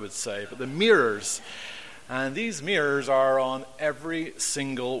mirrors as I would say, but the mirrors. And these mirrors are on every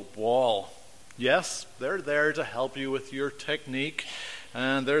single wall. Yes, they're there to help you with your technique,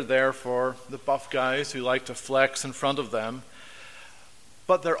 and they're there for the buff guys who like to flex in front of them.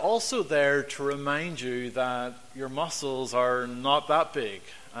 But they're also there to remind you that your muscles are not that big,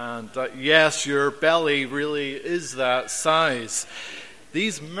 and that yes, your belly really is that size.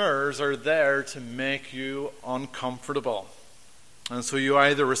 These mirrors are there to make you uncomfortable. And so you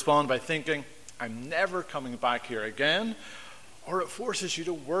either respond by thinking, I'm never coming back here again, or it forces you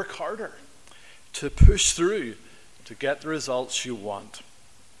to work harder, to push through, to get the results you want.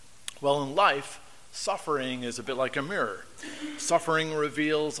 Well, in life, suffering is a bit like a mirror. Suffering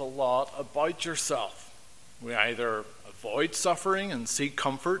reveals a lot about yourself. We either avoid suffering and seek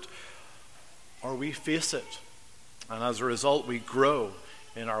comfort, or we face it. And as a result, we grow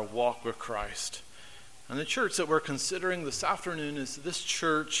in our walk with Christ. And the church that we're considering this afternoon is this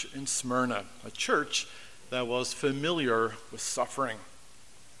church in Smyrna, a church that was familiar with suffering.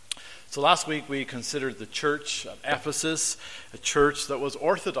 So last week we considered the church at Ephesus, a church that was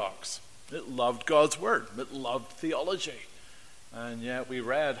orthodox. It loved God's word, it loved theology. And yet we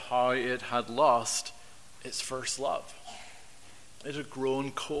read how it had lost its first love. It had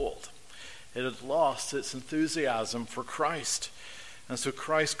grown cold. It had lost its enthusiasm for Christ. And so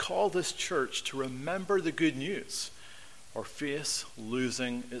Christ called this church to remember the good news or face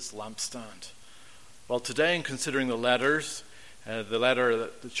losing its lampstand. Well, today in considering the letters, the letter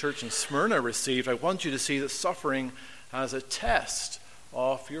that the church in Smyrna received, I want you to see that suffering as a test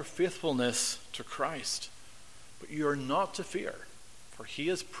of your faithfulness to Christ. But you are not to fear, for he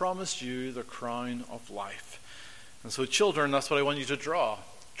has promised you the crown of life. And so children, that's what I want you to draw.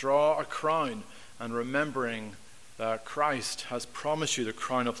 Draw a crown, and remembering that Christ has promised you the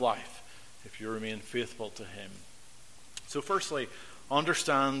crown of life if you remain faithful to him. So firstly,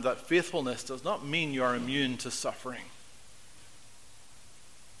 understand that faithfulness does not mean you are immune to suffering.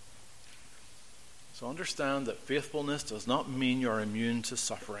 So understand that faithfulness does not mean you are immune to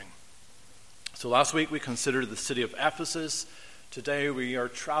suffering. So last week we considered the city of Ephesus. Today we are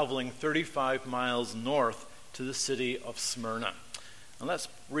traveling 35 miles north to the city of Smyrna. And let's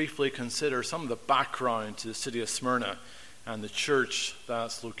briefly consider some of the background to the city of Smyrna and the church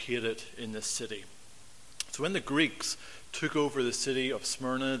that's located in this city. So when the Greeks took over the city of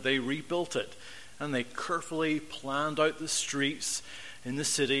Smyrna, they rebuilt it, and they carefully planned out the streets in the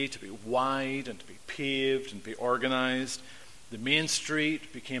city to be wide and to be paved and be organized. The main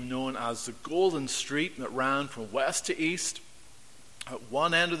street became known as the Golden Street, and it ran from west to east. At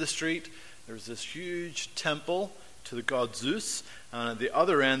one end of the street, there's this huge temple to the god Zeus, and at the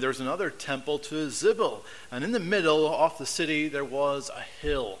other end there's another temple to Cybele, and in the middle of the city there was a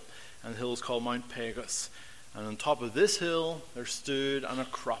hill, and the hill is called Mount Pagus, and on top of this hill there stood an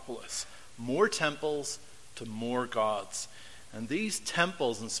acropolis, more temples to more gods. And these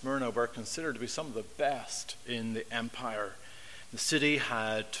temples in Smyrna were considered to be some of the best in the empire. The city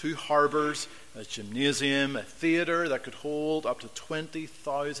had 2 harbors, a gymnasium, a theater that could hold up to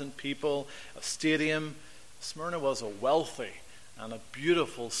 20,000 people, a stadium. Smyrna was a wealthy and a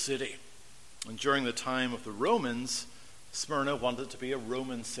beautiful city. And during the time of the Romans, Smyrna wanted to be a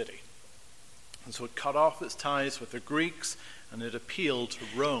Roman city. And so it cut off its ties with the Greeks, and it appealed to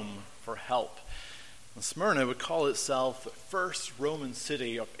Rome for help. And Smyrna would call itself the first Roman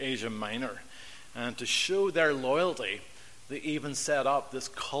city of Asia Minor. And to show their loyalty, they even set up this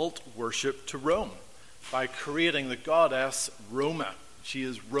cult worship to Rome by creating the goddess Roma. She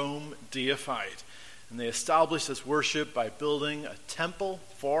is Rome deified. And they established this worship by building a temple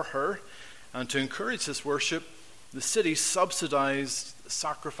for her. And to encourage this worship, the city subsidized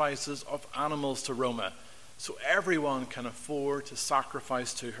sacrifices of animals to Roma, so everyone can afford to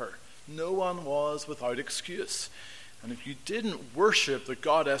sacrifice to her. No one was without excuse. And if you didn't worship the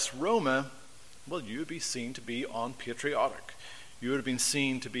goddess Roma, well, you would be seen to be unpatriotic. You would have been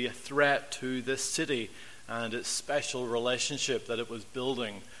seen to be a threat to this city and its special relationship that it was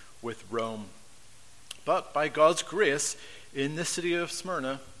building with Rome. But by God's grace, in the city of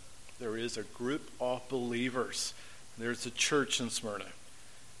Smyrna, there is a group of believers. There's a church in Smyrna.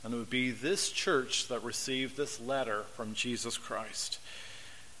 And it would be this church that received this letter from Jesus Christ.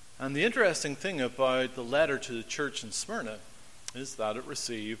 And the interesting thing about the letter to the church in Smyrna is that it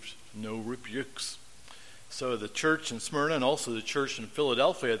received no rebukes. So the church in Smyrna and also the church in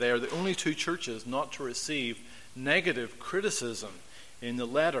Philadelphia, they are the only two churches not to receive negative criticism in the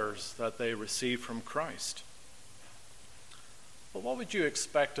letters that they received from Christ. But what would you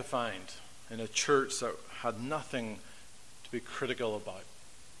expect to find in a church that had nothing to be critical about?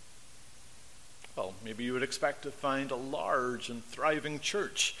 Well, maybe you would expect to find a large and thriving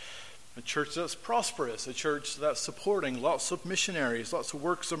church, a church that's prosperous, a church that's supporting lots of missionaries, lots of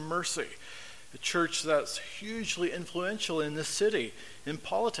works of mercy, a church that's hugely influential in the city, in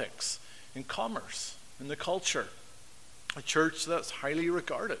politics, in commerce, in the culture, a church that's highly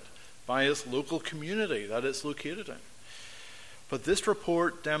regarded by its local community that it's located in. But this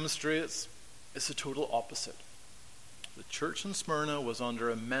report demonstrates it's the total opposite. The church in Smyrna was under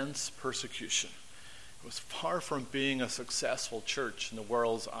immense persecution. It was far from being a successful church in the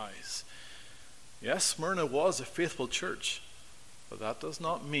world's eyes. Yes, Smyrna was a faithful church, but that does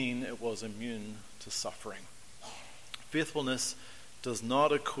not mean it was immune to suffering. Faithfulness does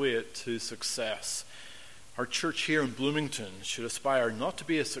not equate to success. Our church here in Bloomington should aspire not to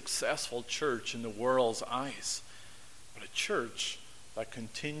be a successful church in the world's eyes, but a church that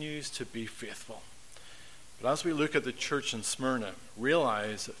continues to be faithful. But as we look at the church in Smyrna,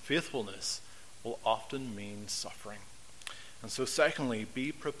 realize that faithfulness will often mean suffering. And so secondly,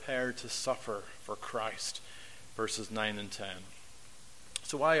 be prepared to suffer for Christ, verses 9 and 10.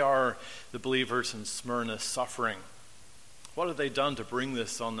 So why are the believers in Smyrna suffering? What have they done to bring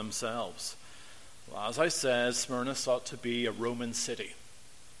this on themselves? Well, as I said, Smyrna sought to be a Roman city.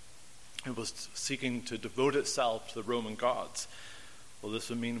 It was seeking to devote itself to the Roman gods. Well, this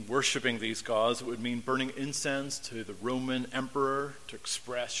would mean worshiping these gods. It would mean burning incense to the Roman emperor to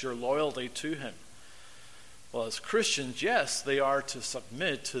express your loyalty to him. Well, as Christians, yes, they are to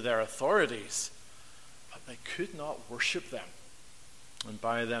submit to their authorities, but they could not worship them. And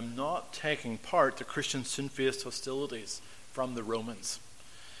by them not taking part, the Christians soon faced hostilities from the Romans.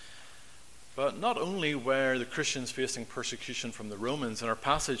 But not only were the Christians facing persecution from the Romans, in our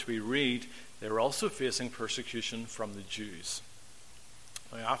passage we read, they were also facing persecution from the Jews.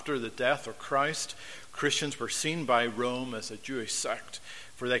 After the death of Christ, Christians were seen by Rome as a Jewish sect,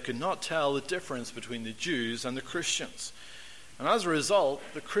 for they could not tell the difference between the Jews and the Christians. And as a result,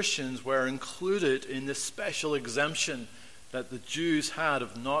 the Christians were included in this special exemption that the Jews had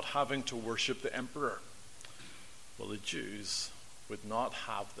of not having to worship the emperor. Well, the Jews would not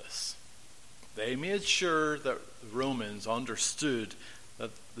have this. They made sure that the Romans understood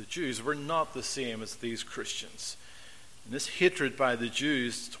that the Jews were not the same as these Christians. And this hatred by the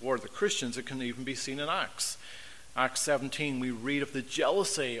Jews toward the Christians, it can even be seen in Acts. Acts 17, we read of the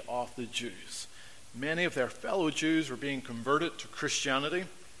jealousy of the Jews. Many of their fellow Jews were being converted to Christianity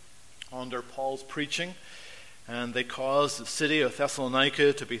under Paul's preaching, and they caused the city of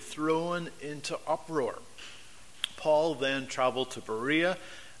Thessalonica to be thrown into uproar. Paul then traveled to Berea,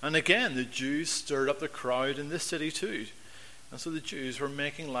 and again the Jews stirred up the crowd in this city too. And so the Jews were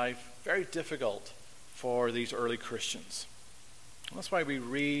making life very difficult for these early Christians. That's why we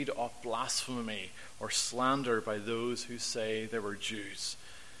read of blasphemy or slander by those who say they were Jews.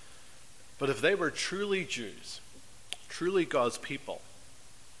 But if they were truly Jews, truly God's people,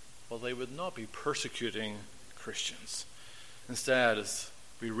 well, they would not be persecuting Christians. Instead, as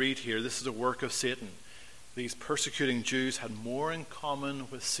we read here, this is a work of Satan. These persecuting Jews had more in common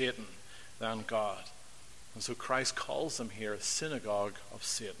with Satan than God. And so Christ calls them here a synagogue of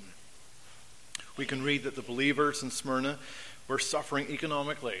Satan. We can read that the believers in Smyrna were suffering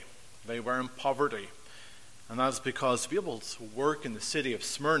economically. They were in poverty. And that is because to be able to work in the city of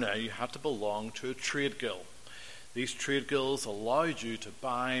Smyrna, you had to belong to a trade guild. These trade guilds allowed you to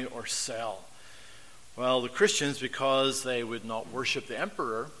buy or sell. Well, the Christians, because they would not worship the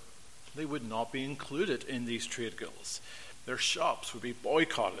emperor, they would not be included in these trade guilds. Their shops would be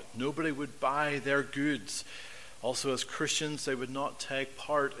boycotted. Nobody would buy their goods. Also, as Christians, they would not take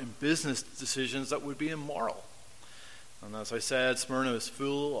part in business decisions that would be immoral. And as I said, Smyrna is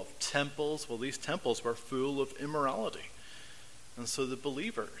full of temples. Well, these temples were full of immorality. And so the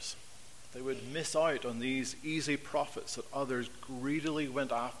believers, they would miss out on these easy profits that others greedily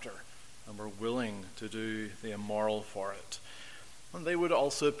went after and were willing to do the immoral for it. And they would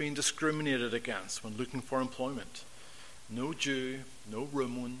also have been discriminated against when looking for employment. No Jew, no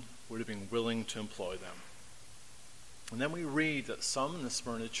Roman would have been willing to employ them. And then we read that some in the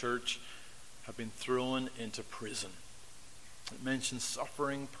Smyrna church have been thrown into prison. It mentions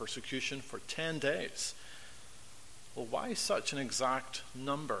suffering persecution for 10 days. Well, why such an exact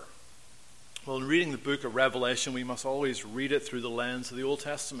number? Well, in reading the book of Revelation, we must always read it through the lens of the Old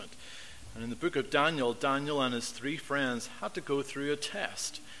Testament. And in the book of Daniel, Daniel and his 3 friends had to go through a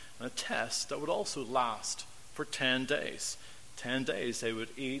test that would also last for 10 days. 10 days they would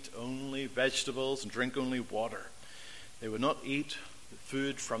eat only vegetables and drink only water. They would not eat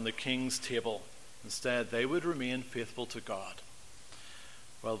food from the king's table. Instead, they would remain faithful to God.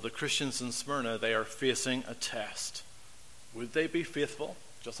 Well, the Christians in Smyrna, they are facing a test. Would they be faithful,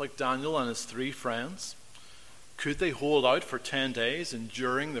 just like Daniel and his 3 friends? Could they hold out for 10 days,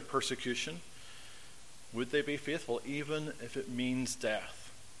 enduring the persecution? Would they be faithful, even if it means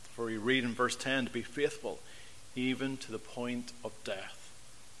death? For we read in verse 10, to be faithful, even to the point of death.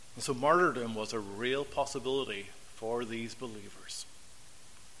 And so martyrdom was a real possibility for these believers.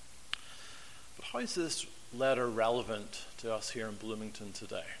 But how is this letter relevant to us here in Bloomington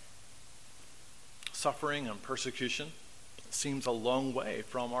today? Suffering and persecution seems a long way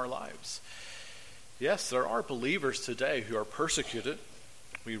from our lives. Yes, there are believers today who are persecuted.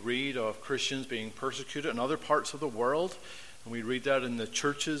 We read of Christians being persecuted in other parts of the world, and we read that in the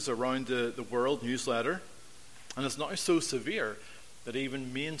churches around the world newsletter. And it's now so severe that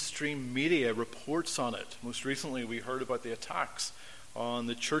even mainstream media reports on it. Most recently, we heard about the attacks on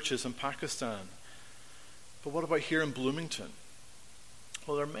the churches in Pakistan. But what about here in Bloomington?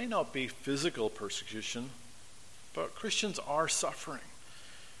 Well, there may not be physical persecution, but Christians are suffering.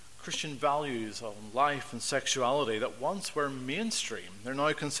 Christian values on life and sexuality that once were mainstream, they're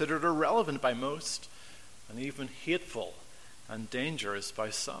now considered irrelevant by most, and even hateful and dangerous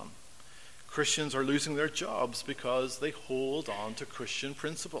by some. Christians are losing their jobs because they hold on to Christian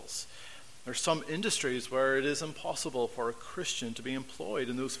principles. There are some industries where it is impossible for a Christian to be employed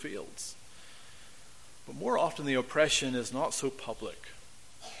in those fields. But more often the oppression is not so public.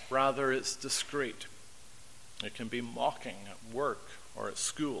 Rather, it's discreet. It can be mocking at work or at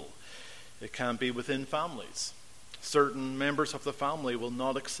school. It can be within families. Certain members of the family will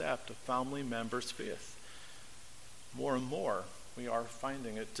not accept a family member's faith. More and more, we are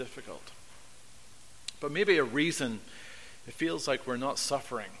finding it difficult. But maybe a reason it feels like we're not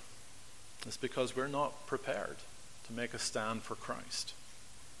suffering is because we're not prepared to make a stand for Christ.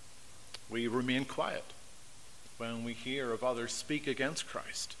 We remain quiet when we hear of others speak against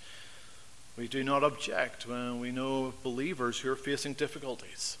Christ. We do not object when we know of believers who are facing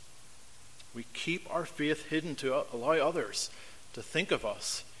difficulties. We keep our faith hidden to allow others to think of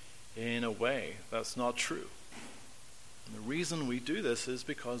us in a way that's not true. And the reason we do this is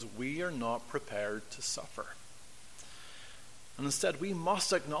because we are not prepared to suffer. And instead, we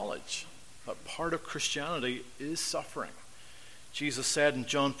must acknowledge that part of Christianity is suffering. Jesus said in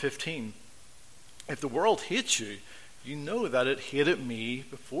John 15, "If the world hates you, you know that it hated me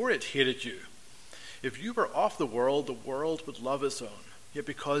before it hated you. If you were of the world would love its own. Yet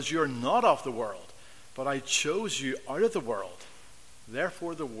because you are not of the world, but I chose you out of the world,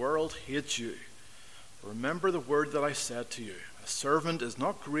 therefore the world hates you. Remember the word that I said to you, a servant is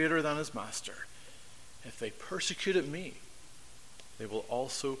not greater than his master. If they persecuted me, they will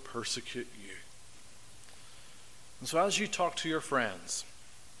also persecute you." And so as you talk to your friends,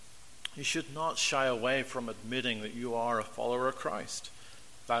 you should not shy away from admitting that you are a follower of Christ,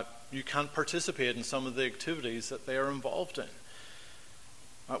 that you can participate in some of the activities that they are involved in.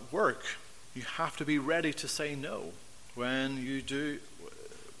 At work, you have to be ready to say no when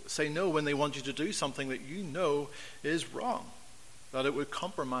they want you to do something that you know is wrong, that it would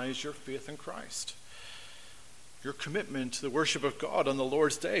compromise your faith in Christ. Your commitment to the worship of God on the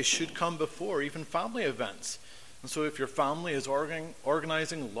Lord's Day should come before even family events. And so if your family is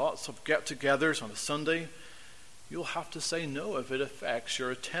organizing lots of get-togethers on a Sunday, you'll have to say no if it affects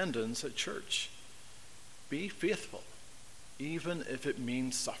your attendance at church. Be faithful, even if it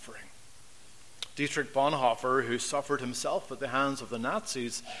means suffering. Dietrich Bonhoeffer, who suffered himself at the hands of the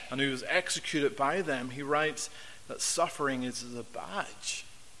Nazis and who was executed by them, he writes that suffering is the badge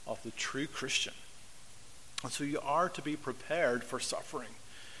of the true Christian. And so you are to be prepared for suffering.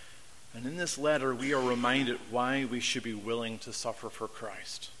 And in this letter, we are reminded why we should be willing to suffer for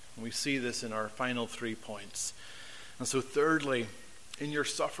Christ. And we see this in our final 3 points. And so thirdly, in your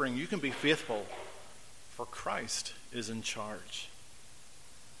suffering, you can be faithful, for Christ is in charge.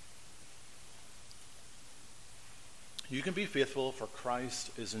 You can be faithful, for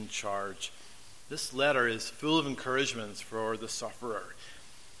Christ is in charge. This letter is full of encouragements for the sufferer.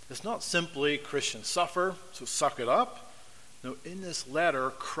 It's not simply Christians suffer, so suck it up. No, in this letter,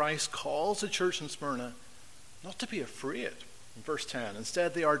 Christ calls the church in Smyrna not to be afraid. In verse 10,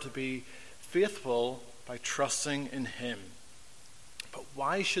 instead they are to be faithful by trusting in him. But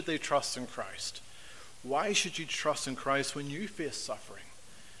why should they trust in Christ? Why should you trust in Christ when you face suffering?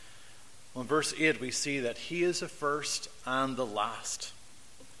 Well, in verse 8, we see that he is the first and the last.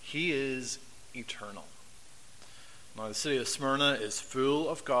 He is eternal. Now, the city of Smyrna is full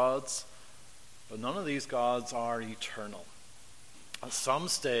of gods, but none of these gods are eternal. At some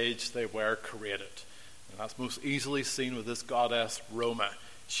stage, they were created. And that's most easily seen with this goddess Roma.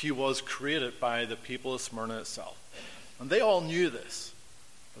 She was created by the people of Smyrna itself. And they all knew this.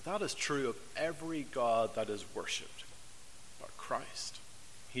 But that is true of every god that is worshipped. But Christ,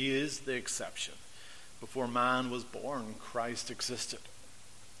 he is the exception. Before man was born, Christ existed.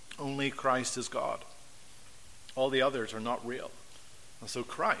 Only Christ is God. All the others are not real. And so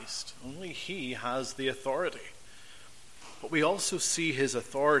Christ, only he has the authority. But we also see his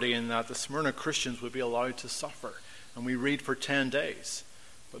authority in that the Smyrna Christians would be allowed to suffer. And we read for 10 days.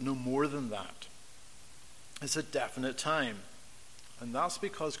 But no more than that. It's a definite time. And that's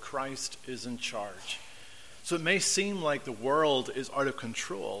because Christ is in charge. So it may seem like the world is out of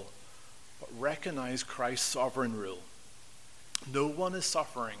control, but recognize Christ's sovereign rule. No one is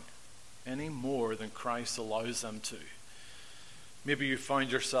suffering any more than Christ allows them to. Maybe you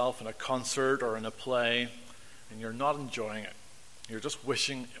find yourself in a concert or in a play, and you're not enjoying it. You're just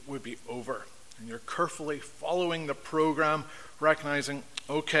wishing it would be over. And you're carefully following the program, recognizing,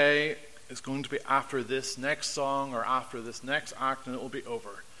 okay, it's going to be after this next song or after this next act, and it will be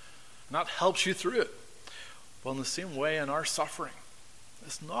over. And that helps you through it. Well, in the same way, in our suffering,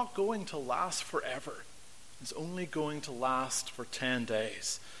 it's not going to last forever. It's only going to last for 10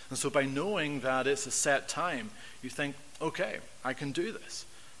 days. And so by knowing that it's a set time, you think, okay, I can do this.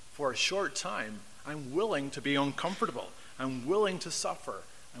 For a short time, I'm willing to be uncomfortable. I'm willing to suffer.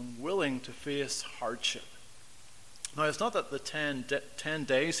 I'm willing to face hardship. Now, it's not that the 10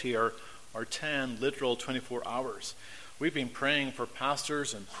 days here are 10 literal 24 hours. We've been praying for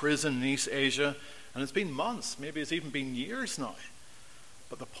pastors in prison in East Asia, and it's been months, maybe it's even been years now.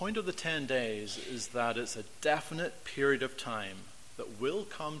 But the point of the 10 days is that it's a definite period of time that will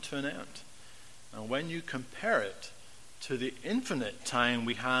come to an end. And when you compare it to the infinite time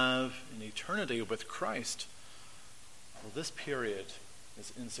we have in eternity with Christ, well, this period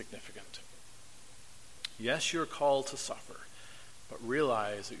is insignificant. Yes, you're called to suffer, but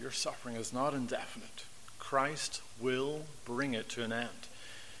realize that your suffering is not indefinite. Christ will bring it to an end.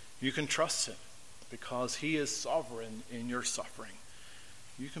 You can trust him because he is sovereign in your suffering.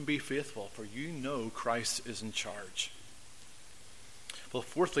 You can be faithful, for you know Christ is in charge. Well,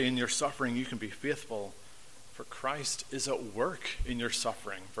 fourthly, in your suffering, you can be faithful, for Christ is at work in your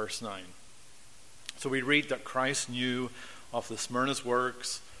suffering. Verse 9. So we read that Christ knew of the Smyrna's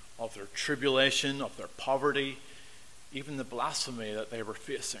works, of their tribulation, of their poverty, even the blasphemy that they were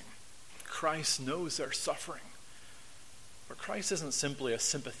facing. Christ knows their suffering. But Christ isn't simply a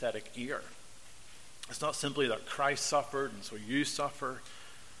sympathetic ear. It's not simply that Christ suffered and so you suffer.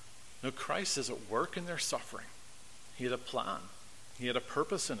 No, Christ is at work in their suffering. He had a plan. He had a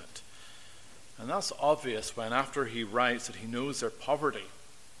purpose in it. And that's obvious when, after he writes that he knows their poverty,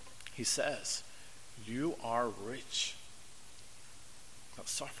 he says, you are rich. That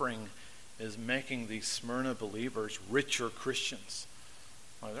suffering is making these Smyrna believers richer Christians.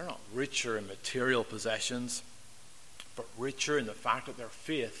 Now, they're not richer in material possessions, but richer in the fact that their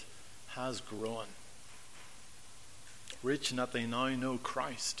faith has grown. Rich in that they now know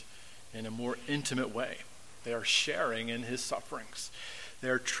Christ in a more intimate way. They are sharing in his sufferings. They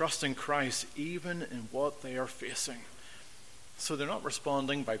are trusting Christ even in what they are facing. So they're not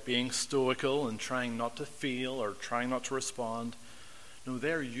responding by being stoical and trying not to feel or trying not to respond. No,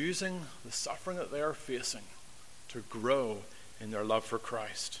 they're using the suffering that they are facing to grow in their love for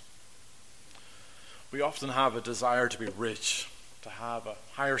Christ. We often have a desire to be rich, to have a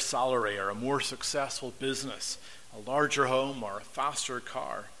higher salary or a more successful business, a larger home or a faster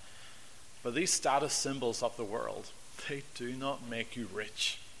car. But these status symbols of the world, they do not make you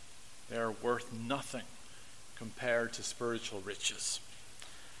rich. They are worth nothing compared to spiritual riches.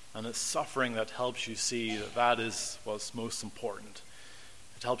 And it's suffering that helps you see that that is what's most important.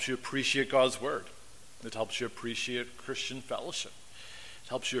 It helps you appreciate God's word. It helps you appreciate Christian fellowship. It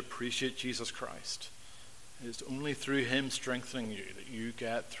helps you appreciate Jesus Christ. It is only through him strengthening you that you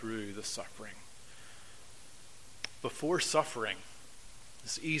get through the suffering. Before suffering,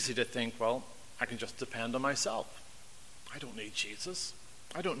 it's easy to think, well, I can just depend on myself. I don't need Jesus.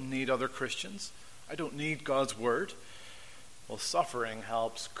 I don't need other Christians. I don't need God's word. Well, suffering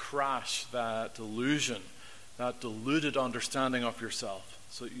helps crash that delusion, that deluded understanding of yourself,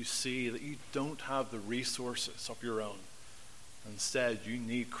 so that you see that you don't have the resources of your own. Instead, you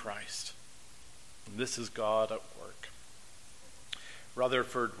need Christ. And this is God at work.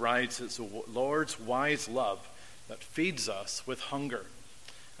 Rutherford writes, it's the Lord's wise love that feeds us with hunger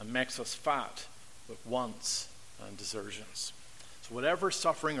and makes us fat with wants and desertions. So whatever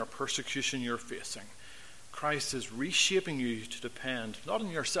suffering or persecution you're facing, Christ is reshaping you to depend not on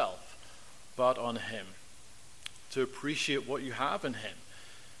yourself, but on him, to appreciate what you have in him.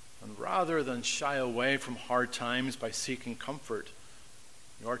 And rather than shy away from hard times by seeking comfort,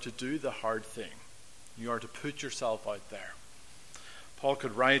 you are to do the hard thing. You are to put yourself out there. Paul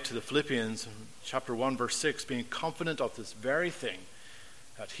could write to the Philippians in chapter 1, verse 6, being confident of this very thing,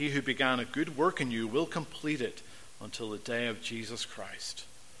 that he who began a good work in you will complete it until the day of Jesus Christ.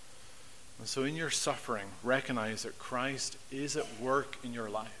 And so in your suffering, recognize that Christ is at work in your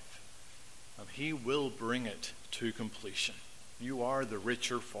life, and he will bring it to completion. You are the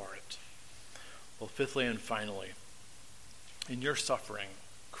richer for it. Well, fifthly and finally, in your suffering,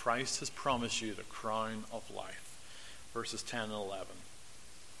 Christ has promised you the crown of life. Verses 10 and 11.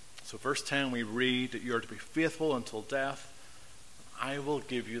 So verse 10 we read that you are to be faithful until death. I will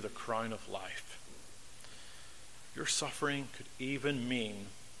give you the crown of life. Your suffering could even mean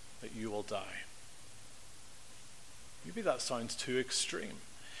that you will die. Maybe that sounds too extreme.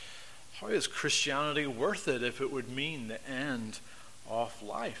 How is Christianity worth it if it would mean the end of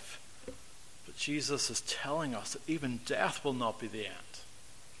life? But Jesus is telling us that even death will not be the end.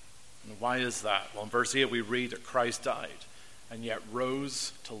 And why is that? Well, in verse 8 we read that Christ died and yet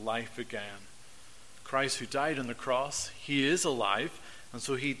rose to life again. Christ who died on the cross, he is alive, and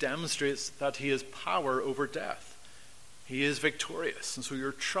so he demonstrates that he has power over death. He is victorious, and so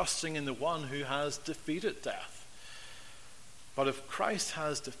you're trusting in the one who has defeated death. But if Christ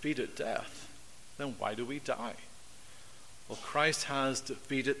has defeated death, then why do we die? Well, Christ has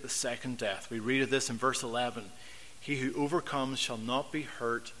defeated the second death. We read of this in verse 11. He who overcomes shall not be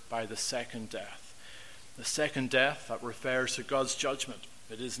hurt by the second death. The second death, that refers to God's judgment.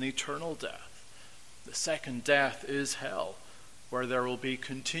 It is an eternal death. The second death is hell, where there will be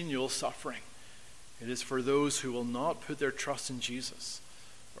continual suffering. It is for those who will not put their trust in Jesus,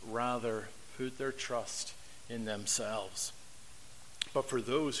 but rather put their trust in themselves. But for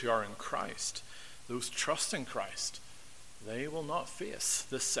those who are in Christ, those trusting Christ, they will not face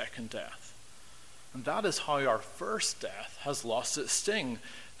this second death. And that is how our first death has lost its sting.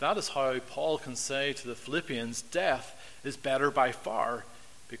 That is how Paul can say to the Philippians, death is better by far,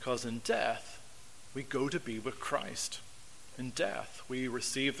 because in death we go to be with Christ. In death we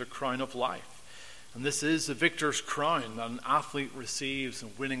receive the crown of life. And this is the victor's crown that an athlete receives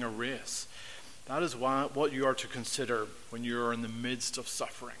in winning a race. That is what you are to consider when you are in the midst of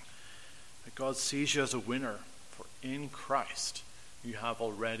suffering. That God sees you as a winner, for in Christ you have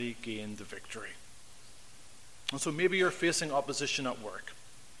already gained the victory. And so maybe you're facing opposition at work,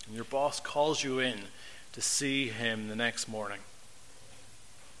 and your boss calls you in to see him the next morning.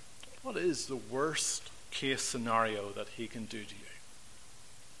 What is the worst case scenario that he can do to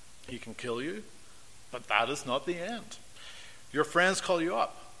you? He can kill you, but that is not the end. Your friends call you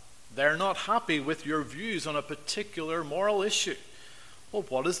up. They're not happy with your views on a particular moral issue. Well,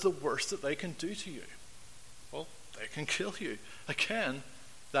 what is the worst that they can do to you? Well, they can kill you. Again,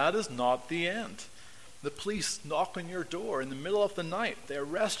 that is not the end. The police knock on your door in the middle of the night. They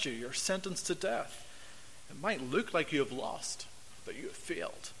arrest you. You're sentenced to death. It might look like you have lost, that you have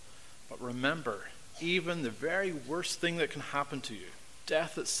failed. But remember, even the very worst thing that can happen to you,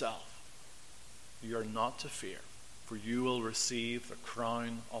 death itself, you are not to fear, for you will receive the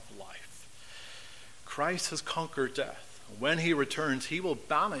crown of life. Christ has conquered death. When he returns, he will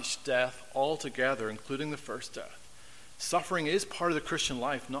banish death altogether, including the first death. Suffering is part of the Christian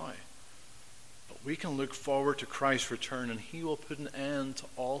life now. But we can look forward to Christ's return, and he will put an end to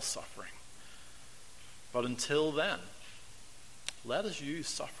all suffering. But until then, let us use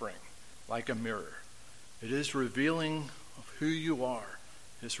suffering like a mirror. It is revealing of who you are.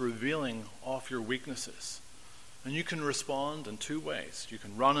 It's revealing of your weaknesses. And you can respond in two ways. You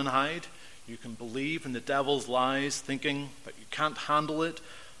can run and hide. You can believe in the devil's lies, thinking that you can't handle it,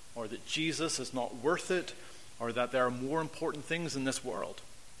 or that Jesus is not worth it, or that there are more important things in this world.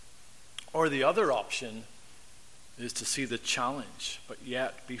 Or the other option is to see the challenge, but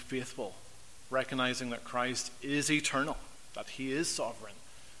yet be faithful, recognizing that Christ is eternal, that he is sovereign,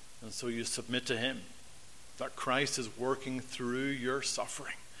 and so you submit to him, that Christ is working through your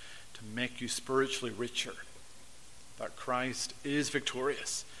suffering to make you spiritually richer, that Christ is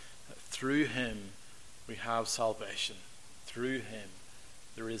victorious, that through him we have salvation. Through him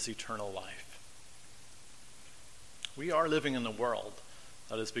there is eternal life. We are living in a world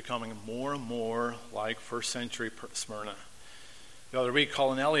that is becoming more and more like first century Smyrna. The other week,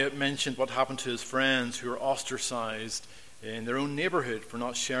 Colin Elliott mentioned what happened to his friends who were ostracized in their own neighborhood for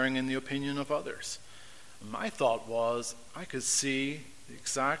not sharing in the opinion of others. And my thought was, I could see the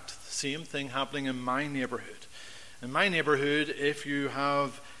exact same thing happening in my neighborhood. In my neighborhood, if you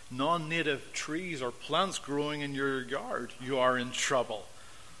have non-native trees or plants growing in your yard, you are in trouble.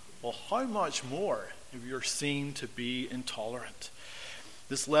 Well, how much more if you're seen to be intolerant?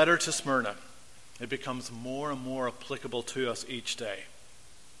 This letter to Smyrna, it becomes more and more applicable to us each day.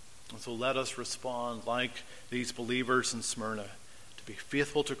 And so let us respond like these believers in Smyrna, to be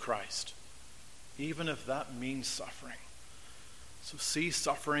faithful to Christ, even if that means suffering. So see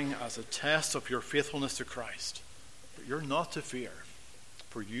suffering as a test of your faithfulness to Christ. But you're not to fear,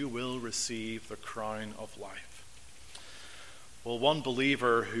 for you will receive the crown of life. Well, one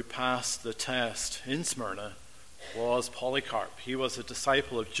believer who passed the test in Smyrna was Polycarp. He was a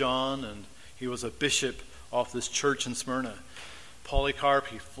disciple of John, and he was a bishop of this church in Smyrna. Polycarp,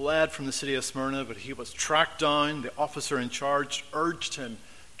 he fled from the city of Smyrna, but he was tracked down. The officer in charge urged him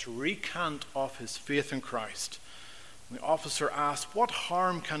to recant of his faith in Christ. And the officer asked, what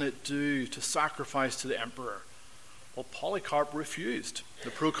harm can it do to sacrifice to the emperor? Well, Polycarp refused. The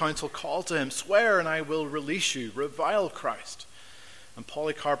proconsul called to him, swear and I will release you, revile Christ. And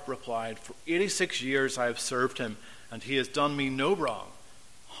Polycarp replied, for 86 years I have served him, and he has done me no wrong.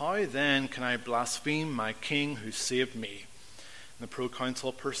 How then can I blaspheme my king who saved me? And the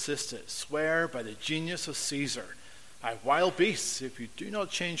proconsul persisted, swear by the genius of Caesar. I have wild beasts. If you do not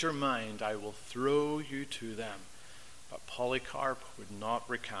change your mind, I will throw you to them. But Polycarp would not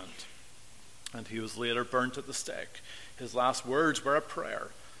recant, and he was later burnt at the stake. His last words were a prayer.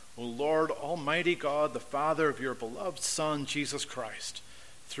 O Lord, Almighty God, the Father of your beloved Son, Jesus Christ,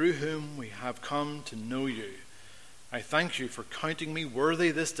 through whom we have come to know you, I thank you for counting me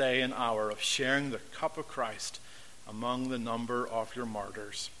worthy this day and hour of sharing the cup of Christ among the number of your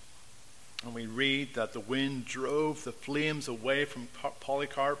martyrs. And we read that the wind drove the flames away from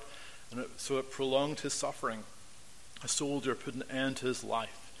Polycarp, and so it prolonged his suffering. A soldier put an end to his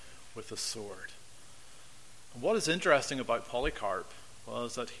life with a sword. And what is interesting about Polycarp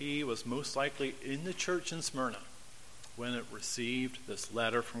was that he was most likely in the church in Smyrna when it received this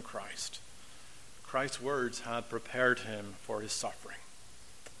letter from Christ. Christ's words had prepared him for his suffering.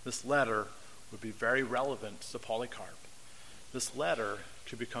 This letter would be very relevant to Polycarp. This letter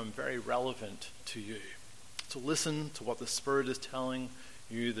could become very relevant to you. So listen to what the Spirit is telling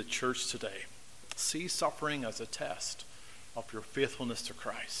you, the church, today. See suffering as a test of your faithfulness to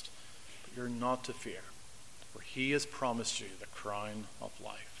Christ, but you're not to fear, for he has promised you the crown of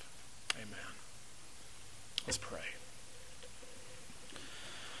life. Amen. Let's pray.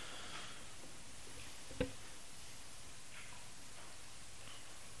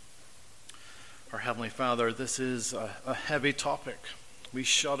 Our Heavenly Father, this is a heavy topic. We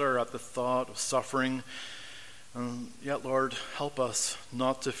shudder at the thought of suffering, and yet, Lord, help us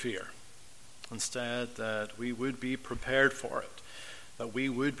not to fear. Instead, that we would be prepared for it, that we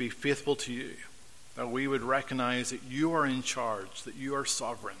would be faithful to you, that we would recognize that you are in charge, that you are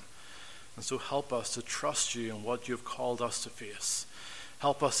sovereign. And so help us to trust you in what you've called us to face.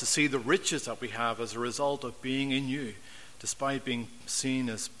 Help us to see the riches that we have as a result of being in you, despite being seen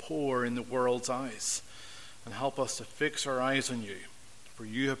as poor in the world's eyes. And help us to fix our eyes on you, for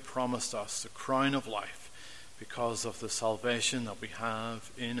you have promised us the crown of life because of the salvation that we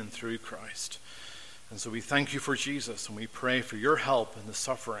have in and through Christ. And so we thank you for Jesus, and we pray for your help in the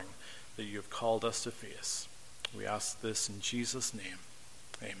suffering that you have called us to face. We ask this in Jesus' name.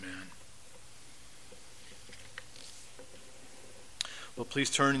 Amen. Well, please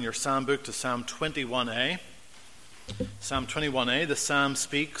turn in your psalm book to Psalm 21a. Psalm 21a, the psalm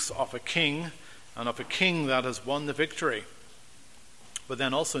speaks of a king, and of a king that has won the victory. But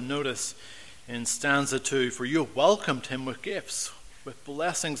then also notice in stanza 2, for you have welcomed him with gifts, with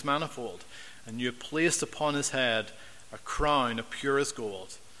blessings manifold, and you have placed upon his head a crown of purest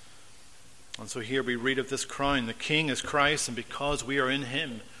gold. And so here we read of this crown. The king is Christ, and because we are in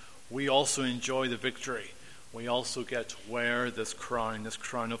him, we also enjoy the victory. We also get to wear this crown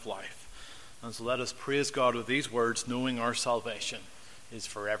of life. And so let us praise God with these words, knowing our salvation is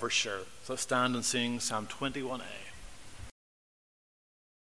forever sure. So stand and sing Psalm 21a.